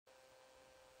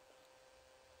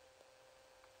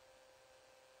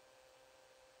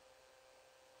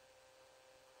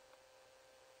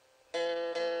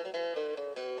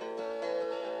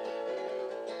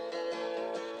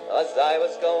As I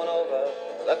was going over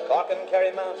the Cork and Kerry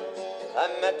mountains,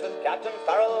 I met with Captain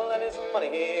Farrell and his money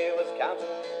he was counting.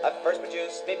 I first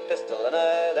produced me pistol and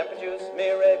I then produced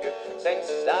me rapier, saying,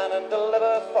 stand and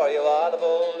deliver, for you are the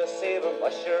bold deceiver.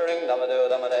 Mushering dum-a-doo,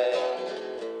 dum-a-day.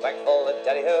 Whack full the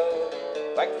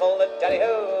daddy-ho, whack full the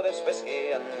daddy-ho, there's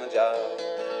whiskey in the jar.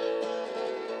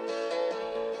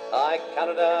 I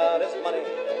counted out his money,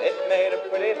 it made a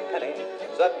pretty penny,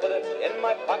 so I put it in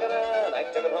my pocket and I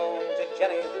took it home to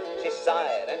Jenny. She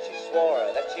sighed and she swore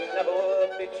that she never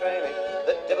would betray me.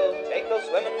 The devil take those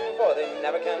women, for they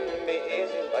never can be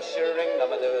easy. Mushering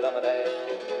dum-a-doo, dum-a-day.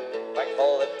 Whack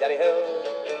full the daddy-ho,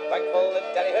 whack full the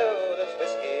daddy-ho, there's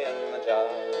whiskey in the jar.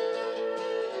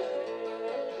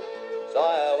 So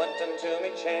I went into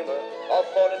me chamber, all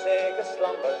for to take a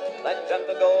slumber. I dreamt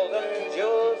the golden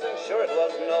jewels, and sure it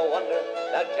was no wonder.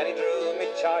 Now Jenny drew me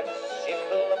charts, she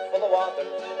filled them full of water,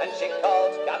 and she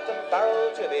called Captain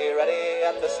Farrell to be ready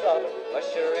at the slaughter.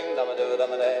 Mushering dum-a-doo,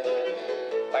 dum-a-day.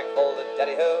 Whack full the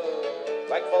daddy-ho,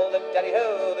 whack full the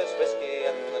daddy-ho, there's whiskey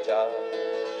in the jar.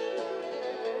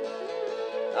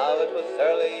 Now it was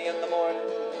early in the morning,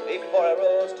 before I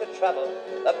rose to travel,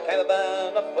 up came a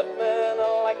band of footmen,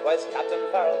 likewise Captain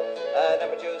Farrell. I then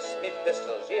produced me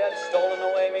pistol, she had stolen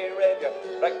away me rapier,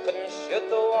 but I couldn't shoot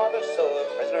the water, so a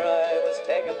prisoner I was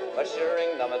taken.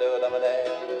 Mushering dum-a-doo,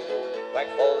 dum-a-day. Whack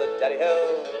full the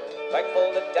daddy-ho, whack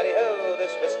full the daddy-ho,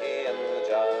 there's whiskey in the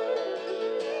jar.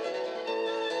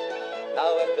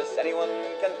 Now if there's anyone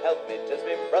can help me, 'tis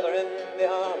me brother in the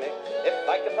army. If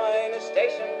I could find a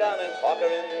station down in Cork or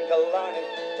in Killarney,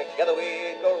 together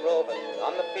we go roving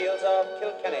on the fields of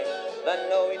Kilkenny, then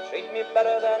know he'd treat me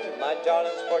better than my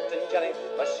darling sporting Jenny.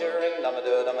 Mushering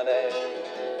dum-a-doo, dum-a-day.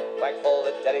 Whack full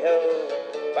the daddy-ho,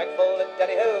 whack full the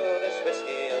daddy-ho, there's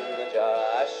whiskey in the jar.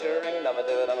 Mushering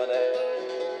dum-a-doo, dum-a-day.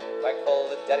 Whack full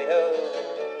the daddy-ho,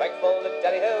 whack full the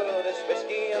daddy-ho, there's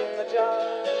whiskey in the jar.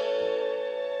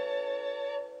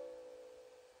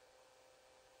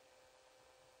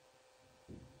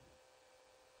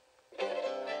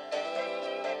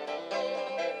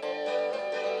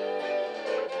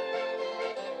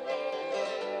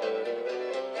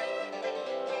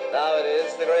 Now it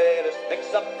is the greatest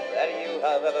mix-up that you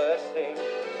have ever seen.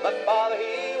 My father,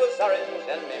 he was orange,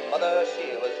 and my mother,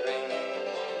 she was green.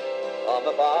 Oh,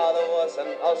 my father was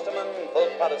an Ulsterman, full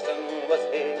Protestant was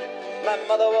he. My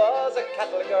mother was a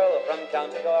Catholic girl, from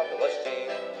County Cork was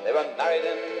she. They were married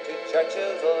in two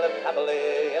churches, lived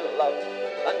happily in love,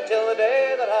 until the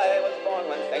day that I was born,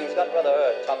 when things got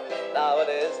rather tough. Now it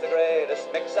is the greatest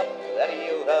mix-up that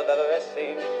you have ever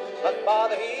seen. My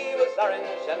father, he was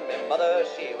orange, and my mother,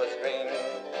 she was green.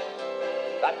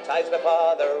 Baptized by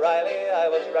Father Riley, I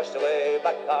was rushed away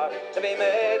by car, to be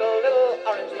made a little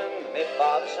orangeman, me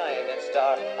father shining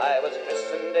star. I was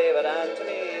christened David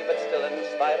Anthony, but still in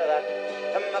spite of that,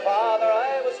 to my father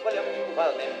I was William,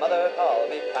 while my mother called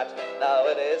me Pat. Now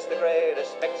it is the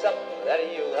greatest mix-up that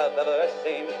you have ever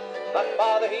seen. My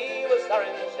father, he was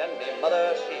orange, and my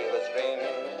mother, she was green.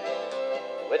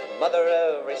 With mother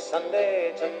every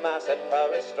Sunday to mass I'd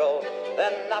proudly stroll.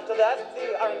 Then after that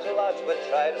the Orange Lodge would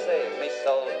try to save me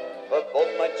soul. For both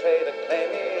my trade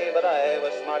acclaim me, but I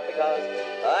was smart because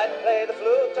I'd play the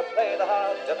flute or play the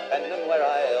harp, depending where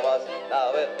I was.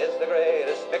 Now it is the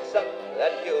greatest mix-up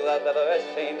that you have ever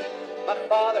seen. My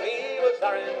father, he was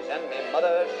orange, and my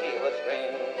mother, she was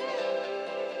green.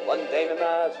 One day my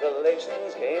ma's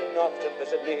relations came off to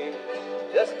visit me,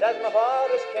 just as my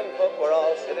father's kinfolk were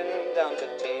all sitting down to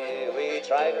tea. We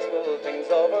tried to smooth things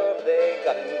over, but they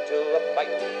got into a fight,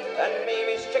 and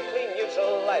me strictly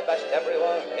neutral, I bashed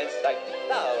everyone in sight.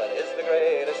 Now it is the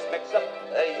greatest mix-up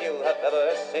that you have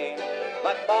ever seen.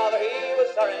 My father, he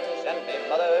was orange, and my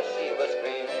mother, she was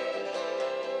green.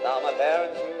 Now my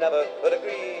parents never could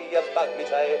agree about me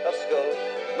type of school.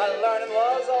 My learning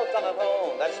was all done at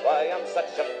home, that's why I'm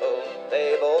such a fool.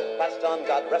 They both passed on,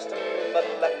 God rest them, but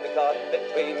left me caught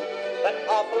between that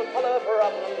awful colour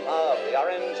problem of the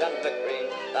orange and the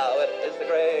green. Now it is the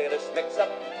greatest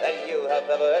mix-up that you have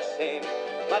ever seen.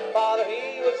 My father,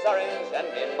 he was orange, and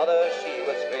my mother, she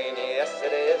was green. Yes,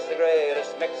 it is the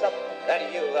greatest mix-up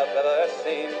that you have ever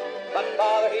seen. My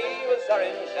father, he was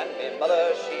orange, and my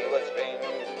mother, she was green.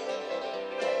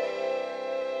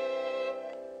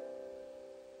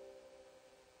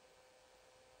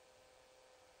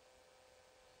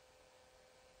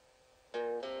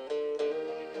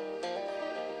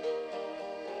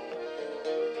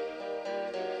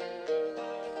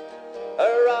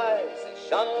 Her eyes, they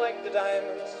shone like the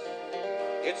diamonds,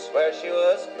 you'd swear she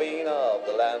was queen of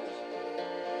the land.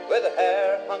 With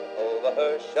hair hung over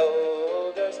her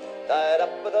shoulders, tied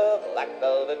up with a black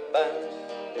velvet band.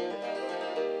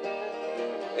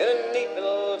 in a neat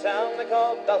little town they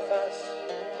call Belfast,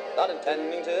 not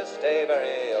intending to stay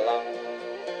very long.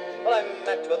 Well, I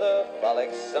met with a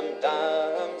frolicsome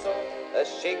damsel as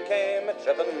she came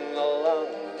a-tripping along,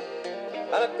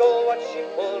 and a gold watch she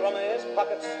pulled from his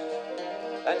pockets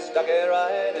and stuck it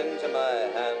right into my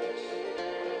hand.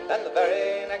 And the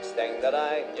very next thing that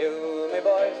I knew, me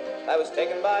boys, I was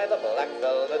taken by the black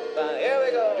velvet band. Here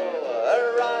we go,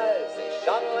 her eyes, they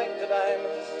shone like the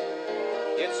diamonds.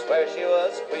 You'd swear she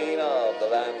was queen of the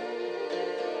land,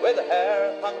 with her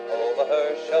hair hung over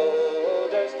her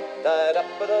shoulders, tied up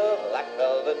with a black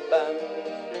velvet band.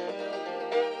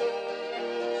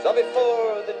 So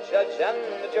before the judge and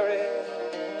the jury,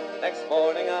 next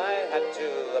morning I had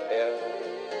to appear,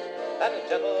 and a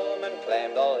gentleman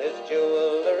claimed all his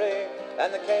jewellery,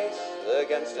 and the case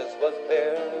against us was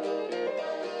clear.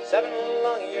 7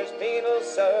 long years penal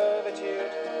servitude,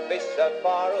 based out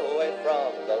far away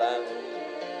from the land,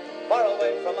 far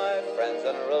away from my friends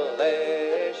and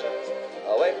relations,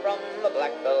 away from the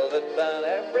black velvet band.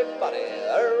 Everybody,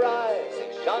 her eyes,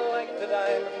 they shone like the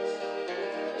diamonds.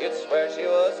 You'd swear she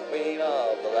was queen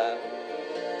of the land,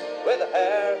 with her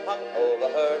hair hung over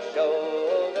her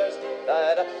shoulders,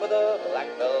 tied up with a black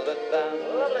velvet band.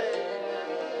 Lovely.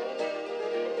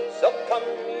 So come,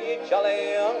 ye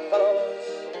jolly young fellows,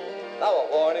 now a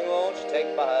warning won't you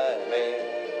take by me,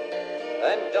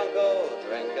 and don't go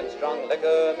drinking strong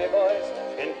liquor, me boys,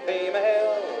 in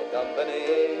female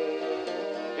company.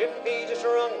 You feed your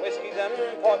strong whiskies and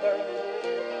porter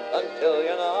until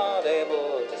you're not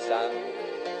able to stand,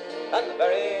 and the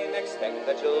very next thing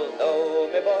that you'll know,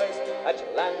 me boys, that you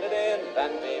landed in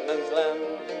Van Diemen's Land.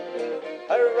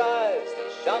 Her eyes, they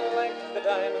shone like the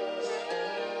diamonds.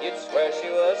 You'd swear she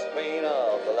was queen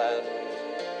of the land,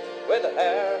 with her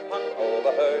hair hung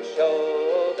over her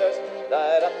shoulders,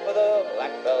 tied up with a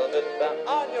black velvet band.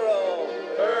 On your own.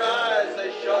 Her eyes,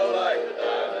 they shone like the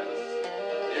diamonds.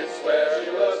 You'd swear she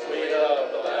was queen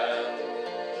of the land.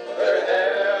 Her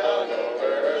hair hung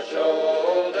over her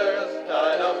shoulders,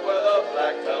 tied up with a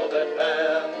black velvet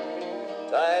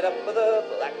band. Tied up with a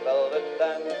black velvet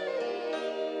band.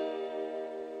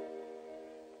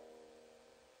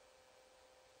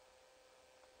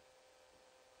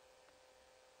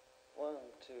 One,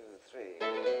 two, three.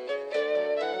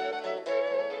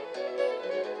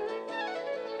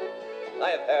 I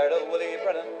have heard of Willie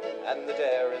Brennan and the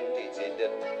daring deeds he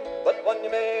did, but one you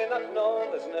may not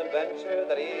know is an adventure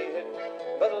that he hid.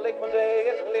 But late one day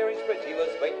at Leary's Bridge he was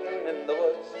waiting in the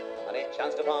woods, and he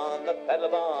chanced upon the peddler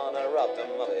Vaughan and robbed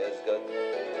him of his goods.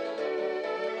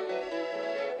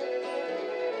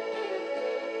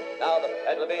 Now the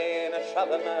peddler, being a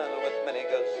travelling man with many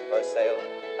goods for sale,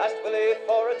 asked Willie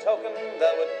for a token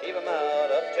that would keep him out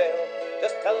of jail.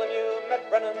 Just tell him you met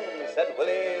Brennan, said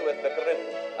Willie with a grin.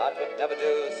 That would never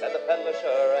do, said the peddler,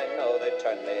 sure I know they'd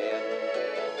turn me in.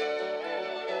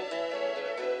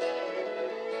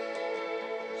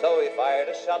 So he fired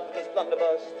a shot with his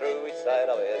blunderbuss through each side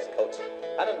of his coat,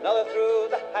 and another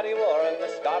through the hat he wore and the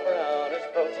scarf around his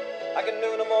throat. I can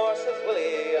do no more, says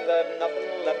Willie, as I've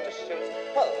nothing left to shoot.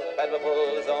 Well, the peddler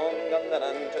pulled his own gun then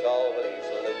and took all Willie's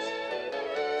loot.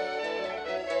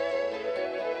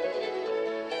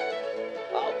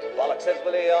 Oh, bollocks, says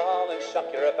Willie, all in shock,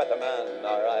 you're a better man,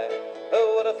 alright.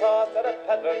 Who would have thought that a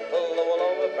peddler pulled the wool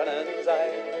over Brennan's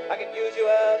eye? I could use you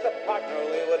as a partner,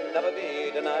 we would never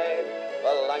be denied.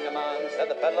 Well, hang a man, said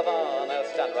the peddler Vaughan, I'll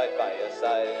stand right by your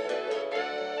side.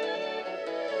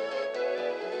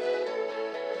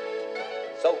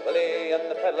 So Willie and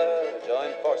the peddler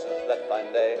joined forces that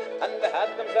fine day, and they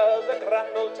had themselves a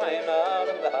grand old time out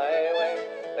on the highway.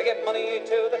 They gave money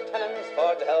to the tenants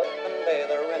for to help them pay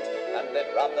their rent, and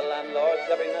they'd rob the landlords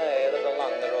every night as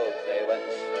along the roads they went.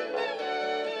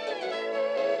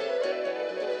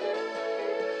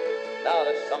 Now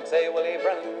there's some say Willie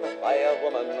Brennan by a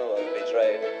woman was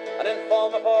betrayed, an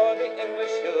informer for the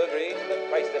English who agreed to the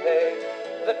price they paid.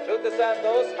 The truth is that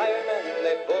those highwaymen,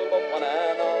 they fooled both one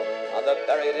and all, and they're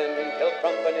buried in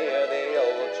Kilcrumper near the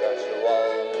old church wall.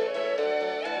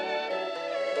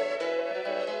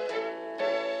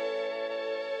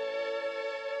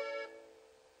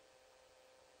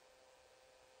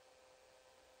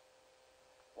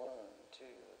 One, two,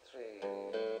 three.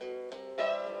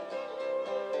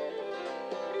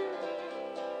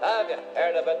 Have you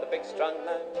heard about the big strong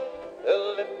man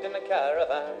who lived in a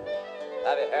caravan?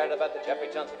 Have you heard about the Jeffrey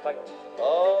Johnson fight?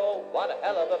 Oh, what a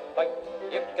hell of a fight.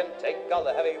 You can take all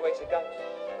the heavyweights you got.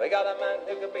 We got a man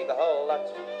who could beat the whole lot.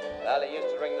 Well, he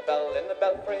used to ring the bell in the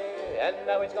belfry, and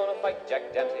now he's gonna fight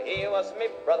Jack Dempsey. He was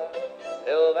me brother,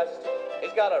 Sylvester.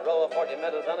 He's got a row of 40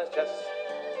 medals on his chest.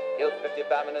 Killed 50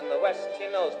 badmen in the West. He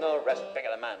knows no rest. Bigger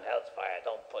the man, hell's fire,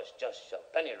 don't push, just shove.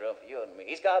 Plenty of room for you and me.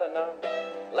 He's got an arm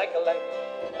like a leg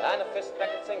and a fist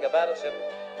that can sink a battleship.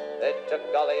 It took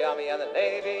all the army and the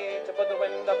navy to put the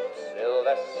wind up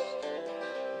Sylvester.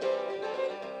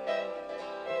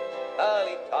 Well,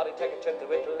 he thought he'd take a trip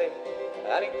to Italy,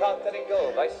 and he thought that he'd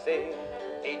go by sea.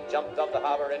 He jumped off the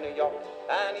harbor in New York,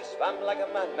 and he swam like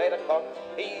a man made of cork.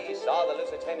 He saw the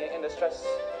Lusitania in distress.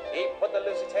 He put the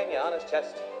Lusitania on his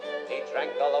chest. He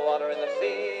drank all the water in the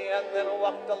sea, and then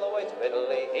walked all the way to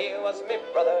Italy. He was me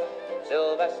brother,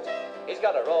 Sylvester. He's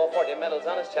got a row of 40 medals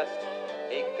on his chest.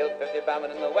 He killed 50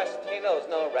 bowmen in the West. He knows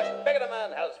no rest. Bigger the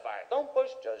man, hell's fire. Don't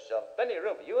push, just shove. Plenty of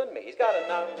room for you and me. He's got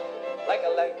an arm like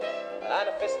a leg and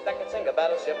a fist that can sink a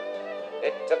battleship.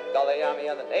 It took all the army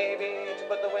and the navy to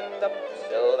put the wind up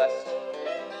Sylvester.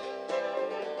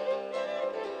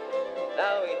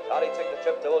 Now he thought he'd take the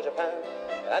trip to old Japan,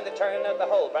 and they turned out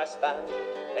the whole brass band.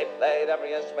 They played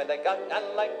every instrument they got,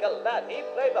 and like a lad, he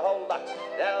played the whole lot.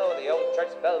 Now the old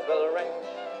church bells will ring,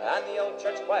 and the old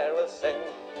church choir will sing.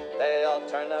 They all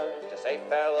turn out to say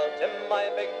farewell to my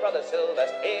big brother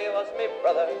Sylvester. He was me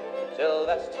brother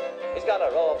Sylvester. He's got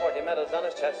a row of 40 medals on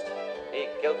his chest. He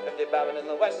killed 50 bowmen in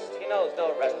the West. He knows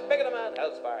no rest. Bigger the man,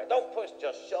 hell's fire. Don't push,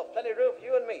 just shove. Plenty of room for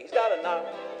you and me. He's got an arm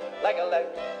like a leg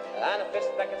and a fist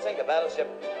that can sink a battleship.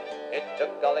 It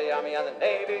took all the army and the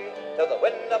navy till the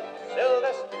wind up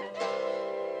Sylvester.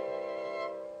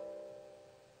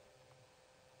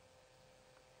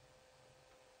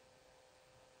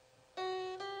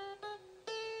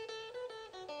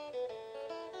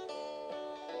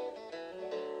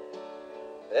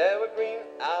 There were green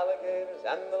alligators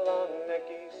and the long-necked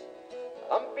geese,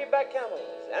 humpy-backed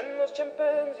camels and those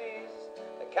chimpanzees,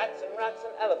 the cats and rats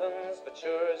and elephants, but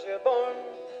sure as you're born,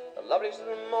 the loveliest of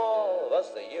them all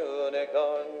was the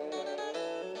unicorn.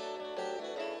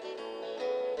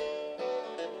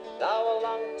 Now a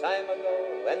long time ago,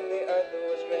 when the earth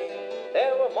was green,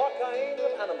 there were more kinds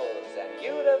of animals than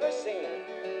you'd ever seen,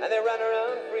 and they ran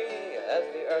around free as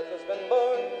the earth was been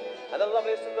born. And the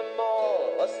loveliest of them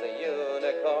all was the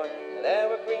unicorn. There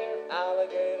were green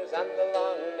alligators and the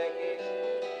long-necked geese,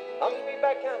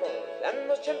 humpy-backed camels and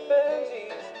those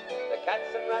chimpanzees, the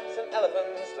cats and rats and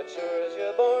elephants, but sure as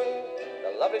you're born,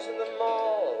 the loveliest of them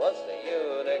all was the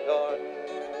unicorn.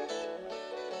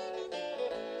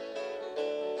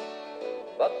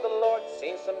 But the Lord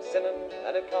seen some sinning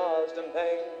and it caused him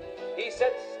pain. He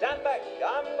said, stand back,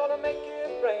 I'm gonna make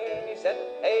it rain. He said,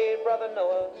 hey brother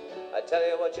Noah, I tell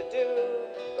you what you do,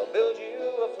 go build you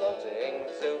a floating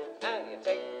zoo. And you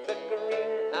take the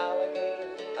green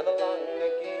alligators and the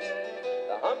long-necked geese,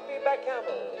 the humpy-backed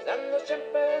camels and the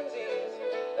chimpanzees,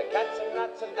 the cats and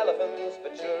rats and elephants,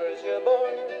 but sure as you're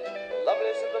born, the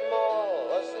loveliest of them all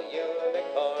was the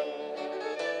unicorn.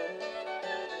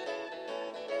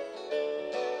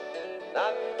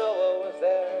 Now Noah was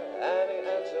there and he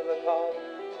answered the call,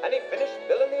 and he finished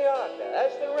building the ark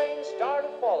as the rain started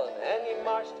falling, and he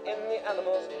marched in the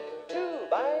animals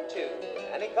 2 by 2,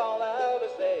 and he called out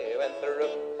as they went through,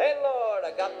 hey Lord,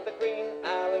 I got the green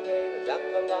alligators and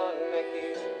the long-necked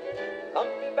geese,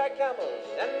 humpy-backed camels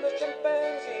and the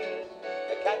chimpanzees,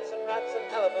 the cats and rats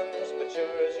and elephants, but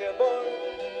sure as you're born,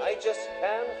 I just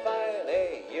can't find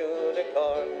a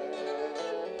unicorn.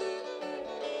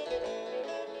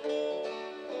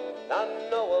 Now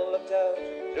Noah looked out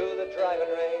through the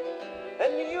driving rain,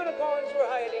 and the unicorns were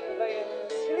hiding, playing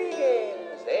silly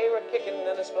games. They were kicking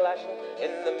and splashing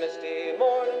in the misty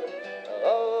morning.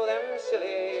 Oh, them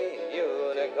silly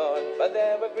unicorns. But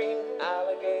there were green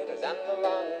alligators and the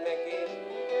long-necked geese,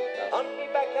 the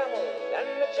humpy-backed camels and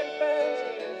the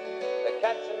chimpanzees, the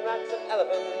cats and rats and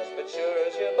elephants, but sure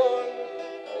as you're born,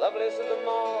 the loveliest of them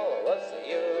all was the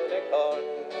unicorn.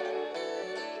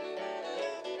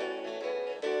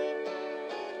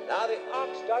 Now the ark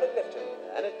started lifting,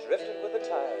 and it drifted with the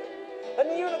tide,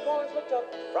 and the unicorns looked up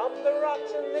from the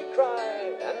rocks and they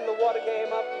cried, and the water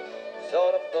came up,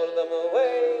 sort of floated them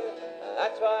away.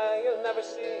 That's why you'll never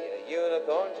see a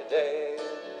unicorn today.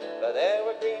 But there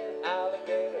were green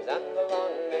alligators and the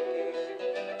long-necked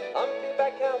geese,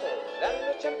 humpy-backed camels and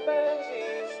the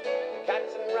chimpanzees, the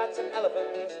cats and rats and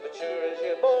elephants, but sure as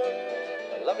you're born,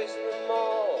 the loveliest of them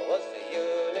all was the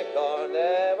unicorn.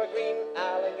 There were green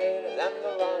alligators and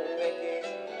the long-necked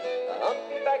geese, the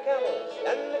humpy-backed camels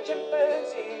and the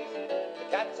chimpanzees, the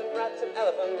cats and rats and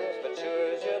elephants, but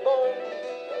sure as you're born,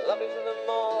 the loveliest of them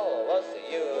all was the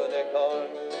unicorn.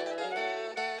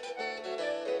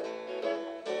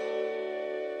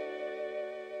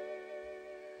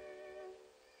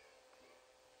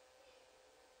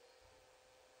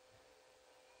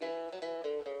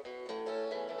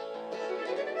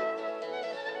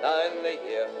 Now in the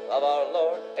year of our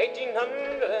Lord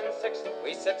 1806,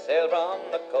 we set sail from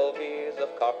the coal quays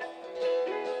of Cork.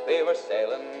 We were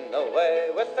sailing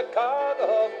away with a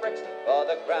cargo of bricks for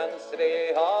the Grand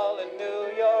City Hall in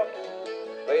New York.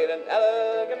 We'd an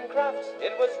elegant craft,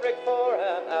 it was rigged fore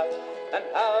and aft, and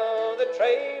how the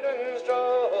trade winds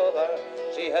drove her.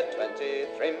 She had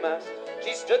 23 masts,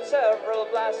 she stood several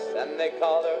blasts, and they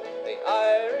called her the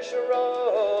Irish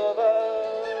Rover.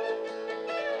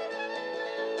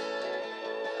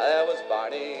 There was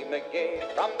Barney McGee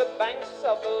from the banks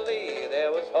of the Lee, there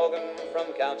was Hogan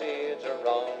from County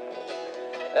Tyrone.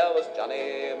 There was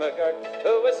Johnny McGirt,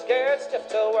 who was scared stiff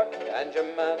to work, and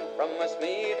your man from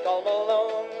Westmeath called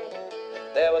Malone.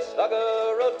 There was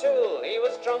Slugger O'Toole, he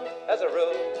was drunk as a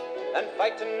rule, and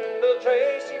fighting Bill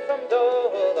Tracy from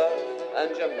Dover.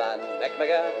 And your man Mick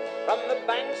McGann from the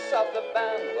banks of the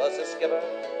Bann was the skipper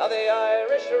of the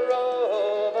Irish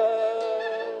Rover.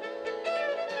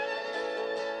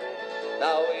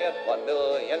 Now we had 1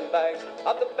 million bags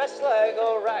of the best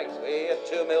Lego rags. We had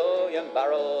 2 million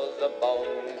barrels of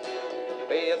bone.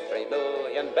 We had 3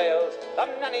 million bales of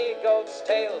nanny goats'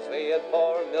 tails. We had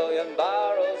 4 million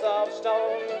barrels of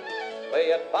stone. We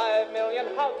had 5 million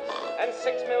hogs and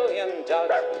 6 million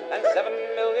dogs and 7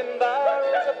 million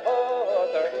barrels of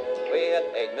porter. We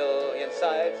had 8 million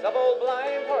sides of old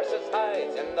blind horses'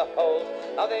 hides in the hold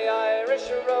of the Irish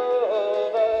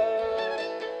Rover.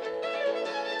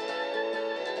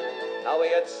 Now we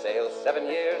had sailed 7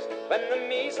 years when the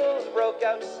measles broke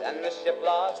out and the ship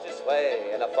lost its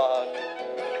way in a fog.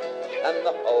 And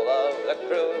the whole of the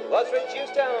crew was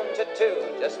reduced down to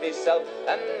 2, just myself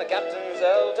and the captain's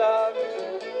old dog.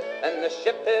 And the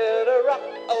ship hit a rock,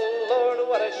 oh Lord,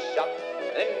 what a shock.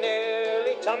 It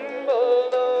nearly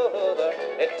tumbled over.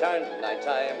 It turned 9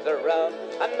 times around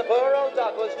and the poor old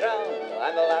dog was drowned.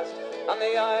 And the last on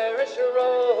the Irish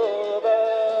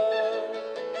Rover.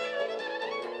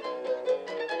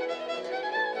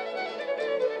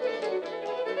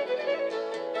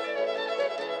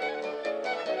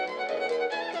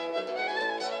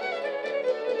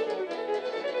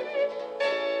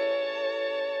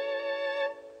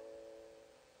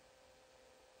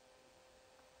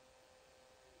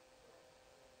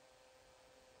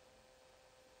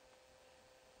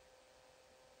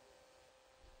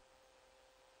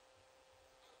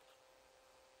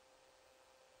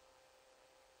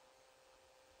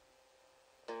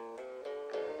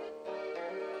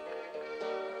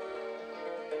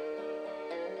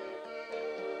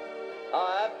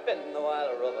 I've been the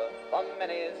Wild Rover for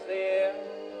many's the year.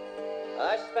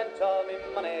 I spent all my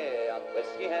money on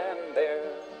whiskey and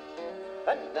beer,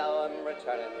 and now I'm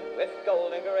returning with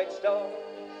gold in great store.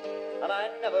 And I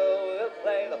never will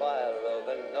play the Wild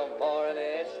Rover no more in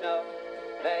the snow.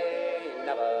 Nay,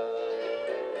 never,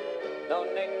 no,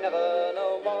 nay, never,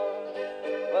 no more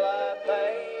will I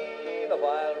play the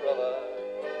Wild Rover.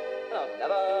 No,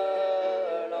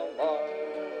 never, no more.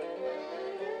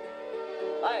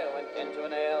 I went into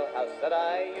an alehouse that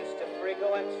I used to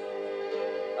frequent,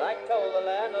 and I told the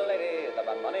landlady that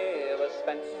my money was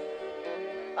spent.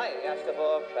 I asked her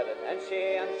for credit, and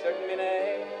she answered me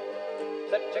nay.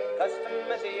 Such a custom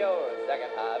as yours I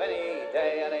can have any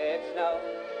day, and it's no,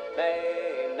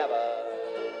 nay, never,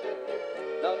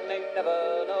 no, nay,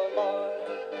 never, no more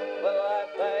will I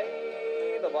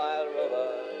play the Wild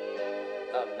Rover.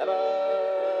 No, never,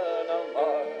 no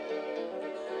more.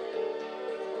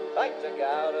 I took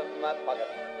out of my pocket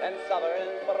 10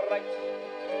 sovereigns bright,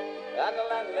 and the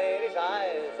landlady's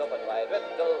eyes opened wide with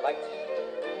delight.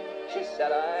 She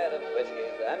said I'd have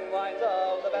whiskies and wines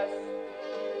of the best,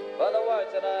 for the words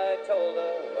that I told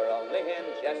her were only in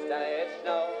jest. And it's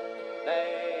no,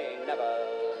 nay, never,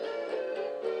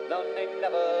 no, nay,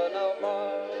 never, no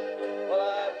more will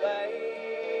I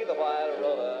play the Wild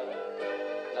Rover.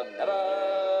 No, never,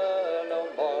 no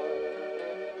more.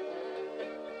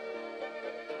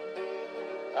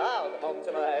 I'll come home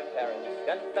to my parents,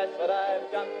 confess what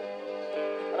I've done,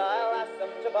 and I'll ask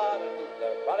them to pardon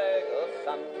their prodigal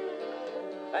son.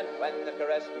 And when they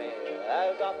caressed me,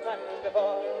 as oft times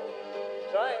before,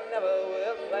 sure I never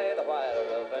will play the Wild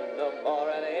Rover no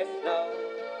more. And it's no,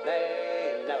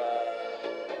 nay, never,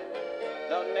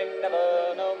 no, nay,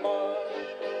 never, no more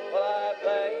will I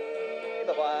play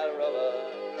the Wild Rover.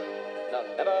 No,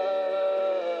 never,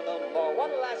 no more.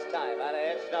 One last time, and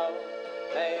it's no,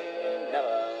 nay,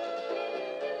 never,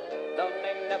 no,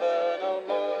 nay, never, no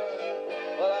more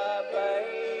will I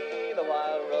play the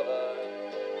Wild Rover.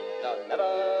 No,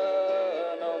 never,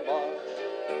 no more.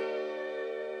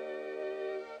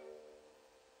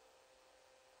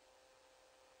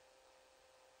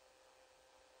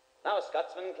 Now a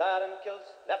Scotsman clad in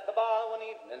kilts left the bar one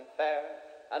evening fair,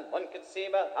 and one could see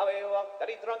by how he walked that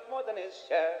he drunk more than his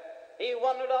share. He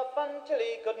wandered off until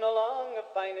he could no longer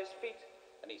find his feet,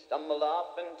 and he stumbled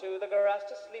off into the grass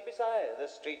to sleep beside the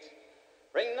street.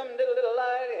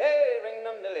 Ring-dum-diddle-diddle-lie, hey,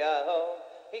 ring-dum-diddle-yah-ho.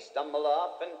 He stumbled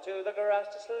off into the grass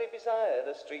to sleep beside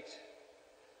the street.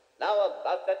 Now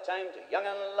about that time two young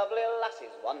and lovely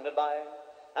lassies wandered by,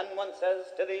 and one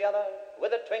says to the other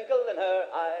with a twinkle in her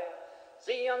eye,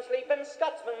 "See yon sleeping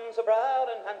Scotsman so proud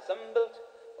and handsome built,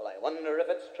 well I wonder if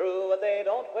it's true what they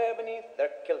don't wear beneath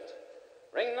their kilt."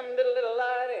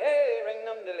 Ring-dum-diddle-diddle-lie, hey,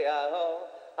 ring-dum-diddle-yah-ho.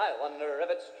 I wonder if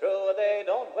it's true what they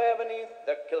don't wear beneath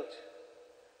their kilt.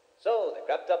 So they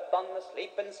crept up on the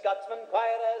sleeping Scotsman,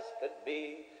 quiet as could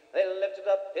be. They lifted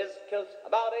up his kilt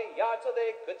about a yard so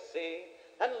they could see,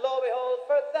 and lo behold,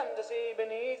 for them to see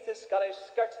beneath his Scottish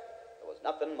skirt, there was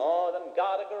nothing more than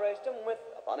God had graced him with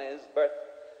upon his birth.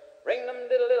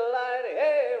 Ring-dum-diddle-diddle-lie,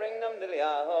 hey,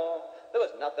 ring-dum-diddle-yah-ho. There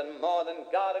was nothing more than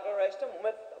God had graced him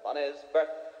with upon his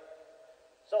birth.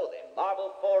 So they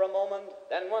marveled for a moment,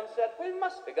 then one said, "We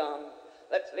must be gone.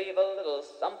 Let's leave a little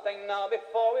something now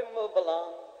before we move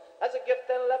along." As a gift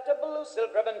they left a blue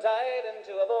silk ribbon tied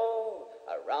into a bow.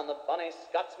 Around the bonny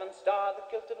Scotsman's star the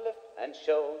kilt did lift and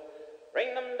show.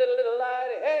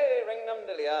 Ring-dum-diddle-diddle-lie, hey,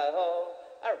 ring-dum-diddle-yah-ho.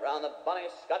 Around the bonny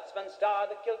Scotsman's star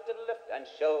the kilt did lift and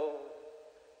show.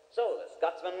 So the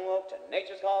Scotsman woke to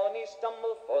nature's call, and he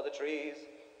stumbled for the trees.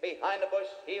 Behind a bush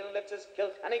he lifts his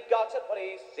kilt, and he gawks at what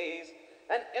he sees.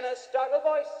 And in a startled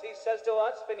voice he says to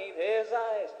us beneath his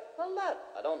eyes, "Well, lad,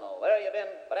 I don't know where you been,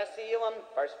 but I see you won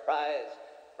first prize."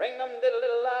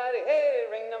 Ring-dum-diddle-diddle-lie, hey,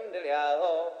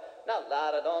 ring-dum-diddle-yah-ho. Now,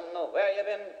 lad, I don't know where you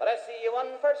been, but I see you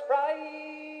won first prize.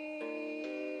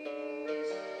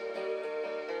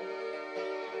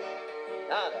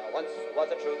 Now, there once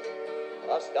was a troop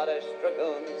of Scottish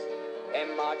dragoons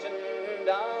came marching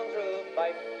down through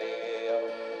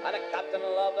Fife-Field, and a captain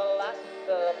loved a lass,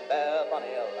 a fair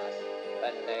bonny lass.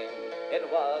 Her name, it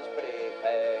was pretty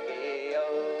Peggy,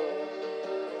 oh.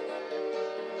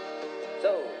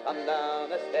 So come down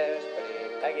the stairs, pretty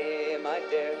Peggy, my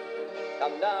dear.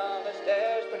 Come down the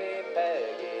stairs, pretty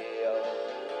Peggy, oh.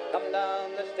 Come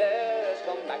down the stairs,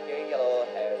 come back your yellow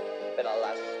hair. Bid a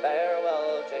last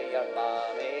farewell to your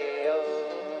mammy, oh.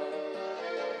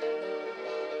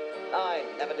 I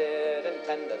never did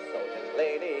intend a soldier's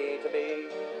lady to be.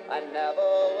 I never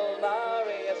will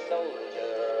marry a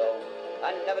soldier, oh.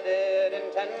 I never did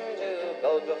intend to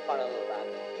go to a foreign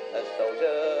land. A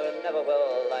soldier never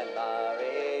will I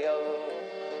marry, oh.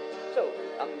 So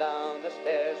come down the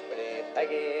stairs, pretty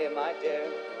Peggy, my dear.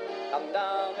 Come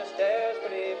down the stairs,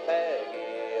 pretty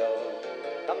Peggy, oh.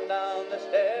 Come down the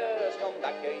stairs, come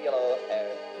back your yellow hair.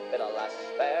 Bid a last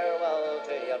farewell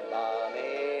to your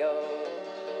mammy, oh.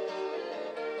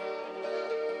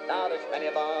 Now there's many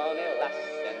a bonny lass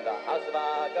in the house of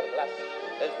Agarbless.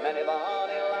 There's many a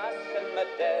bonny lass in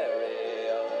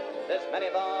Madeira, oh. There's many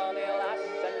a bonny lass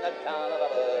in the town of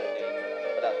Aberdeen,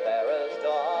 but the fairest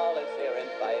of all is here in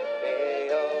Fife,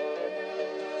 oh.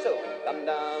 So come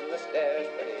down the stairs,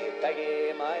 pretty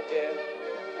Peggy, my dear.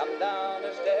 Come down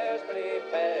the stairs, pretty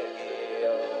Peggy,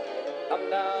 oh. Come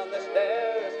down the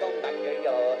stairs, come back your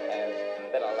yellow hairs.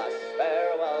 Bid a last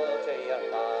farewell to your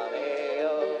mammy,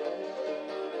 oh.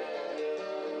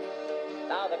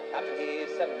 Now the captain he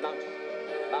said, "Mount,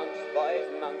 mount, boys,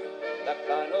 mount." The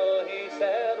colonel he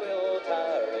said, "We'll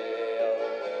tarry, oh.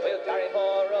 We'll tarry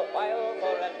for a while,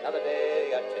 for another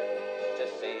day or two, to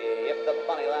see if the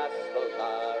bonny lass will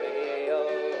marry,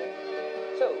 oh."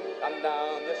 So come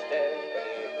down the stairs,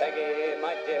 pretty Peggy,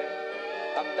 my dear.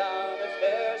 Come down the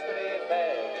stairs, pretty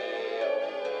Peggy, oh.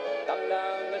 Come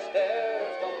down the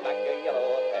stairs, come back your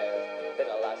yellow hairs. Bid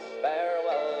a last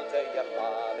farewell to your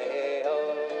mammy,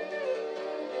 oh.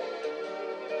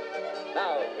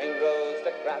 Now green grows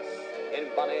the grass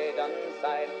in bonny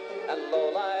Dunside, and low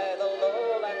lie the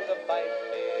lowlands of Fife,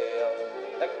 oh.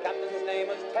 The captain's name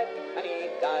was Ted, and he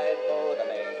died for the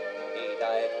maid. He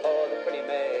died for the pretty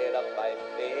maid of Fife,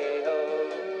 oh.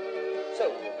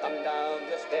 So come down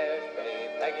the stairs,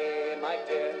 pretty Peggy, my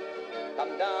dear.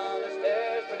 Come down the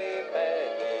stairs, pretty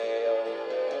Peggy, oh.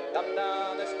 Come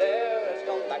down the stairs,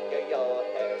 come back your yellow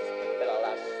hairs. Bid a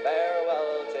last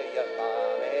farewell to your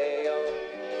mammy, oh.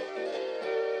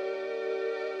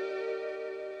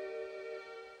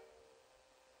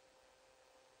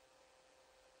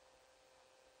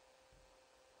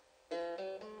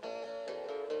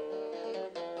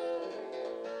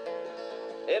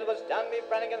 It was Danby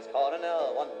Brannigan's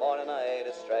coronel, one morning I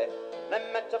did stray, and I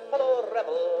met a fellow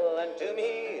rebel, and to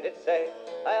me he did say,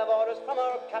 "I have orders from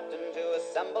our captain to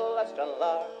assemble at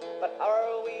Stranraer, but how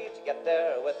are we to get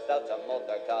there without a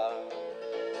motor car?"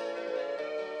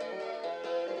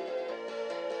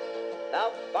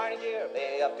 Now, Barney dear,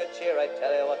 be of good cheer, I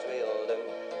tell you what we'll do.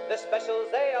 The specials,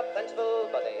 they are plentiful,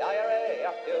 but the IRA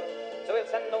are few. So we'll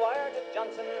send a wire to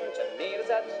Johnson to meet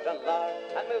us at Stranraer,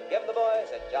 and we'll give the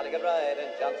boys a jolly good ride in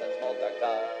Johnson's motor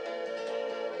car.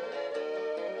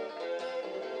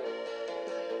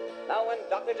 Now when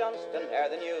Dr. Johnston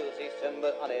heard the news, he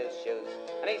trembled on his shoes,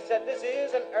 and he said, this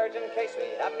is an urgent case,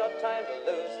 we have no time to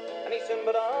lose. And he soon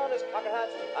put on his cocker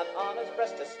hat and on his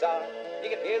breast a star. You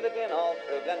could hear the din all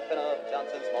through Glenfin of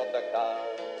Johnson's motor car.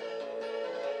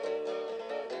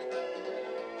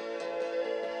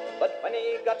 But when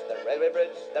he got to the railway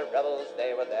bridge, the rebels,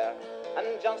 they were there, and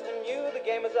Johnston knew the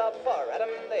game was up, for at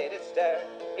him they did stare.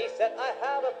 He said, I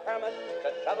have a permit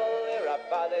to travel here or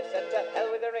far. They said, to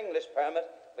hell with your English permit,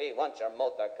 we want your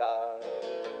motor car.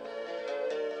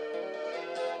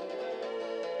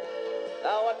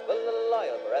 Now what will the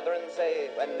loyal brethren say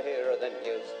when they hear the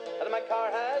news that my car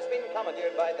has been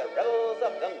commandeered by the rebels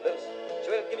of Dunluce?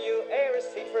 She will give you a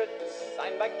receipt for it,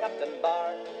 signed by Captain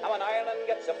Barr, and when Ireland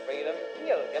gets her freedom,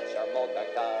 you'll get your motor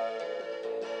car.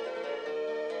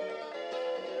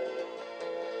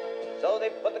 So they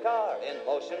put the car in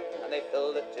motion, and they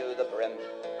filled it to the brim.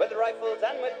 With rifles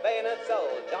and with bayonets,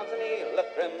 old Johnson he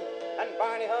looked grim. And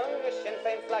Barney hung a Sinn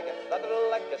Féin flag and fluttered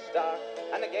like a star,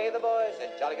 and they gave the boys a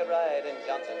jolly good ride in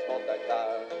Johnson's motor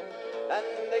car. And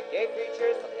they gave 3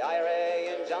 cheers for the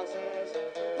IRA in Johnson's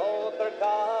motor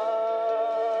car.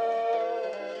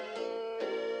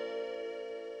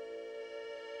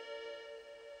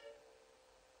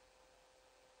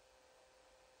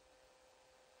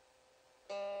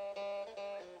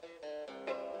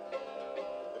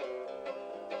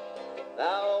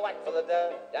 Now whack for the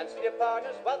dough, dance with your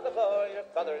partners, while the floor your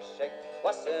feathers shake.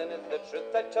 Wasn't it the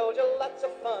truth I told you? Lots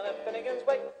of fun at Finnegan's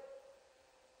Wake.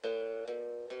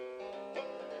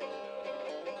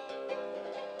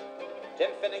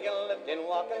 Jim Finnegan lived in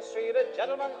Walking Street, a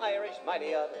gentleman Irish,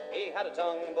 mighty odd. He had a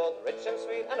tongue both rich and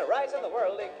sweet, and a rise in the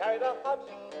world he carried a hot.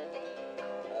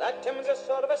 That Tim was a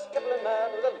sort of a skippling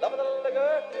man, with a love of the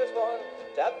liquor he was born.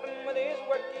 To help him with his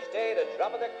work each day, to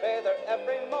drop of the crather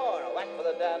every morn. Whack for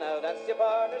the dan out, dance your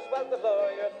partners, while the floor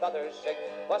your feathers shake.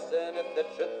 Wasn't it the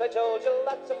truth I told you?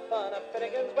 Lots of fun at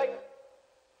Finnegan's Wake.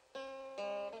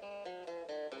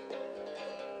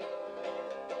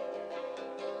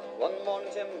 One morning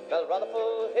Tim felt rather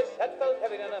full, his head felt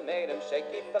heavy and it made him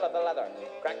shake. He fell off the ladder,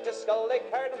 cracked his skull, they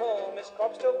carried him home, his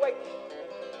corpse to wake.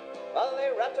 Well,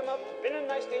 they wrapped him up in a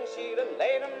nice clean sheet and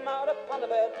laid him out upon the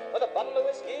bed, with a bottle of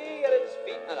whiskey at his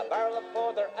feet and a barrel of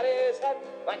porter at his head.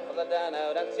 Whack for the dan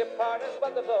out, dance your partners,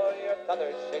 while the floor your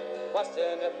feathers shake.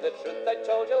 Wasn't it the truth I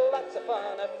told you? Lots of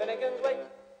fun at Finnegan's Wake.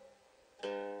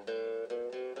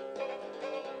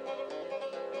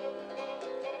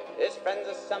 His friends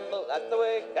assembled at the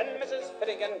wake, and Mrs.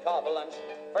 Finnegan called for lunch.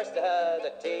 First they had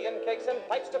the tea and cakes and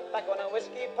pipes, tobacco and a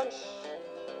whiskey punch.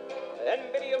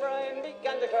 Then Biddy O'Brien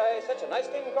began to cry, such a nice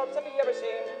clean corpse have you ever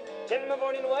seen? Jim of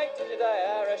morning white till you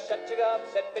die, Irish shut you up,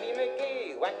 said Biddy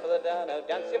McGee. Whack for the dan out,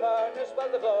 dance your partners,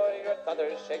 while the floor your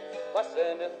feathers shake.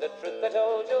 Wasn't it the truth I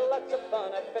told you? Lots of fun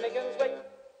at Finnegan's Wake.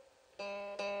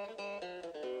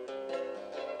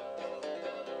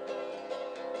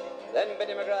 Then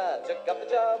Biddy McGrath took up the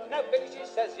job. Now Biddy, she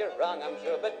says you're wrong, I'm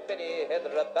sure, but Biddy hit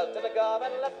her a belt and a gob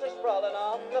and left her sprawling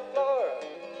on the floor.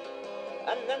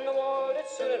 And then the war did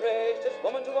soon enrage, just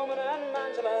woman to woman and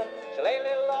man to man.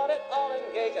 Shillelagh lauded all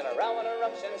engaged, and a row and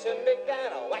eruption soon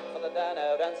began. A whack for the dan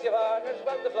out, dance your partners,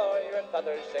 while the floor your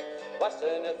feathers shake.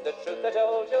 Wasn't it the truth I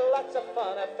told you? Lots of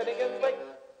fun at Finnegan's Wake.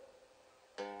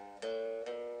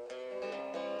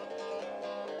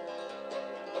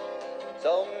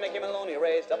 So Mickey Maloney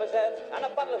raised up his head, and a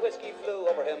bottle of whiskey flew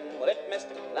over him. Well, it missed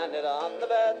him, landed on the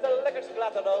bed, the liquor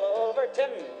splattered all over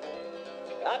Tim.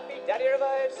 Happy Daddy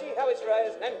revived, see how he's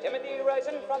rising, and Timothy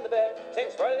rising from the bed,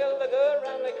 saying, swirl your liquor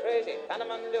around like crazy,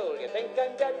 Panama Mule, you think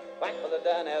I'm dead? Whack for the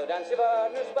dan out, dance your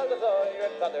partners, while the floor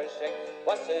your feathers shake.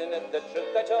 Wasn't it the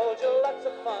truth I told you? Lots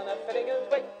of fun at Finnegan's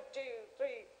Wake. 2, 3,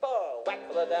 4. Whack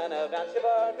for the dan out, dance your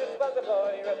partners, while the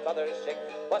floor your feathers shake.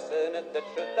 Wasn't it the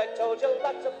truth I told you?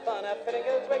 Lots of fun at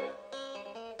Finnegan's Wake.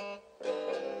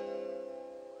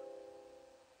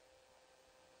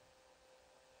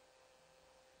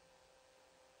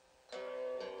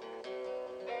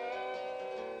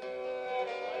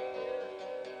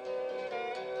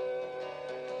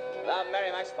 Now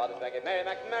Mary Mac's father's making Mary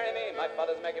Mac, marry me. My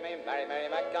father's making me marry Mary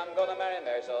Mac. I'm gonna marry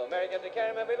Mary, so Mary get to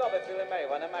carry me. We'll all be feeling merry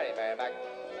when I marry Mary Mac.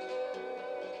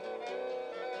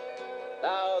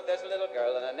 Now there's a little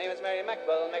girl and her name is Mary Mac.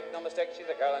 Well, make no mistake, she's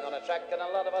a girl I'm gonna track, and a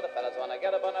lot of other fellas wanna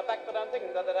get up on her back, but I'm thinking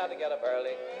that they'd have to get up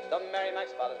early. So Mary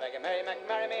Mac's father's making Mary Mac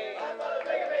marry me. My father's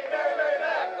making me marry Mary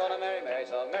Mac. I'm gonna marry Mary,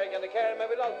 so Mary can take care of me.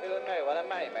 We'll all feel merry when I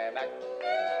marry Mary Mac.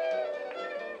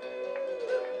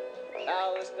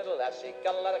 Now this little lass, she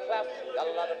got a lot of class, got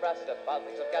a lot of brass. If father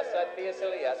thinks of gas, I'd be a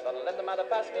silly ass, but I'll let the matter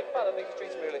pass me. Father thinks he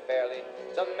treats me really fairly.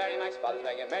 So Mary Mac's father's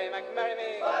making Mary Mac marry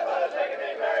me. My father's making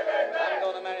me marry Mary Mac. I'm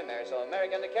gonna marry Mary, so Mary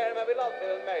can take care of me. We'll all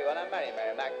feel merry when I marry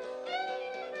Mary Mac.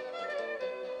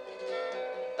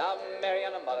 Now Mary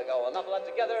and her mother go an awful lot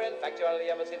together. In fact, you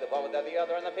hardly ever see the one without the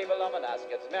other, and the people often ask,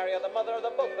 it's Mary or the mother or the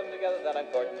both of them together that I'm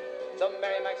courting. So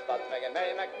Mary Mac's father's making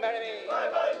Mary Mac marry me. My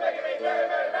father's making me marry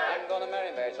Mary Mac. I'm gonna marry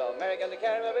Mary, so Mary can take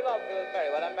care of me. We'll all feel merry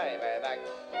when I marry Mary Mac.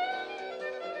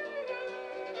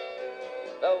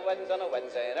 The wedding's on a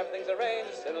Wednesday and everything's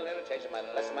arranged. Soon a little change of mind,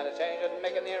 unless a mind of change and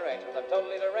making the arrangement. I'm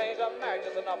totally arranged. A marriage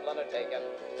is an awful undertaking.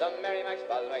 So Mary Mac's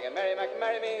father's making Mary Mac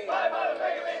marry me. My father's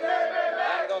making me marry Mary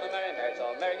Mac. I'm gonna marry Mary,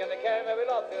 so Mary can take care of me. We'll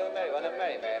all feel merry when I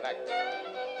marry Mary Mac.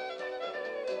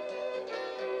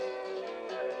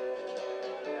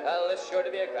 Well, it's sure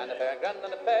to be a grand affair, and grand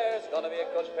an affair. It's gonna be a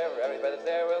coach affair where everybody's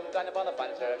there. We'll dine upon the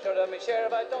finest fare. I'm sure to be share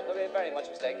if I don't be very much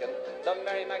mistaken. So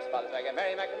Mary Mac's father's making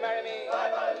Mary Mac marry me. My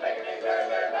father's making me marry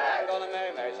Mary Mac. I'm gonna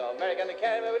marry Mary, so Mary can take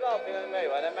care of me. We'll all feel merry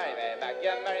when I marry Mary Mac.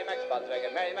 Yeah, Mary Mac's father's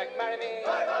making Mary Mac marry me.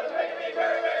 My father's making me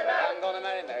marry Mary Mac. I'm gonna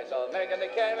marry Mary, so Mary can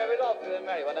take care of me. We'll all feel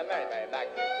merry when I marry Mary Mac.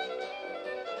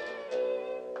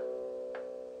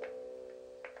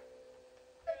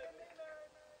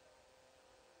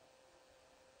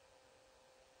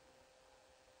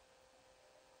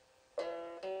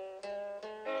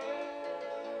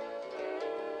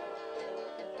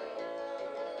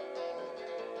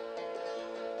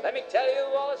 Let me tell you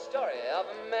all a story of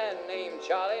a man named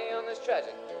Charlie on this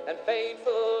tragic and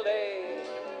fateful day.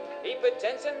 He put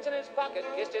 10 cents in his pocket,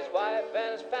 kissed his wife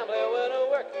and his family, went to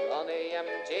work on the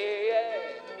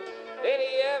MTA. Did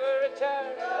he ever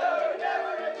return? No, he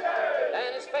never returned.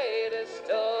 And his fate is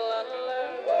still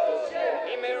unlearned. Bullshit.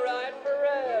 He may ride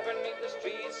forever neath the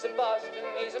streets of Boston.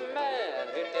 He's a man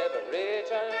who never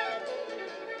returned.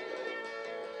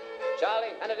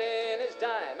 Charlie handed in his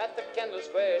dime at the Kendall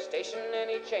Square station, and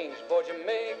he changed for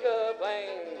Jamaica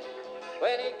Plain.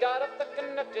 When he got off, the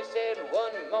conductor said,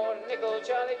 "One more nickel."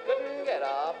 Charlie couldn't get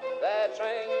off that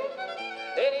train.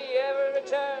 Did he ever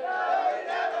return? No, he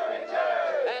never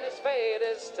returned. And his fate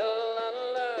is still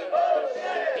unlearned.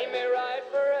 Bullshit. He may ride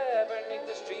forever neath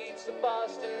the streets of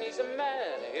Boston. He's a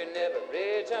man who never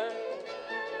returned.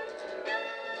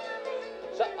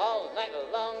 So all night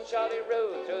long Charlie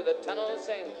rode through the tunnel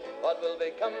saying, "What will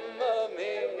become of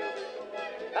me?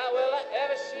 How will I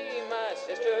ever see my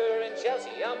sister in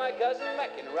Chelsea or my cousin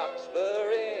back in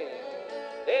Roxbury?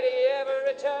 Did he ever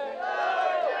return? No,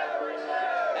 he never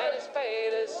returned. And his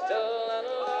fate is still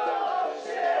unlearned.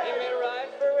 Bullshit. He may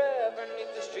ride forever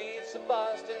neath the streets of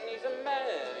Boston. He's a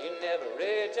man who never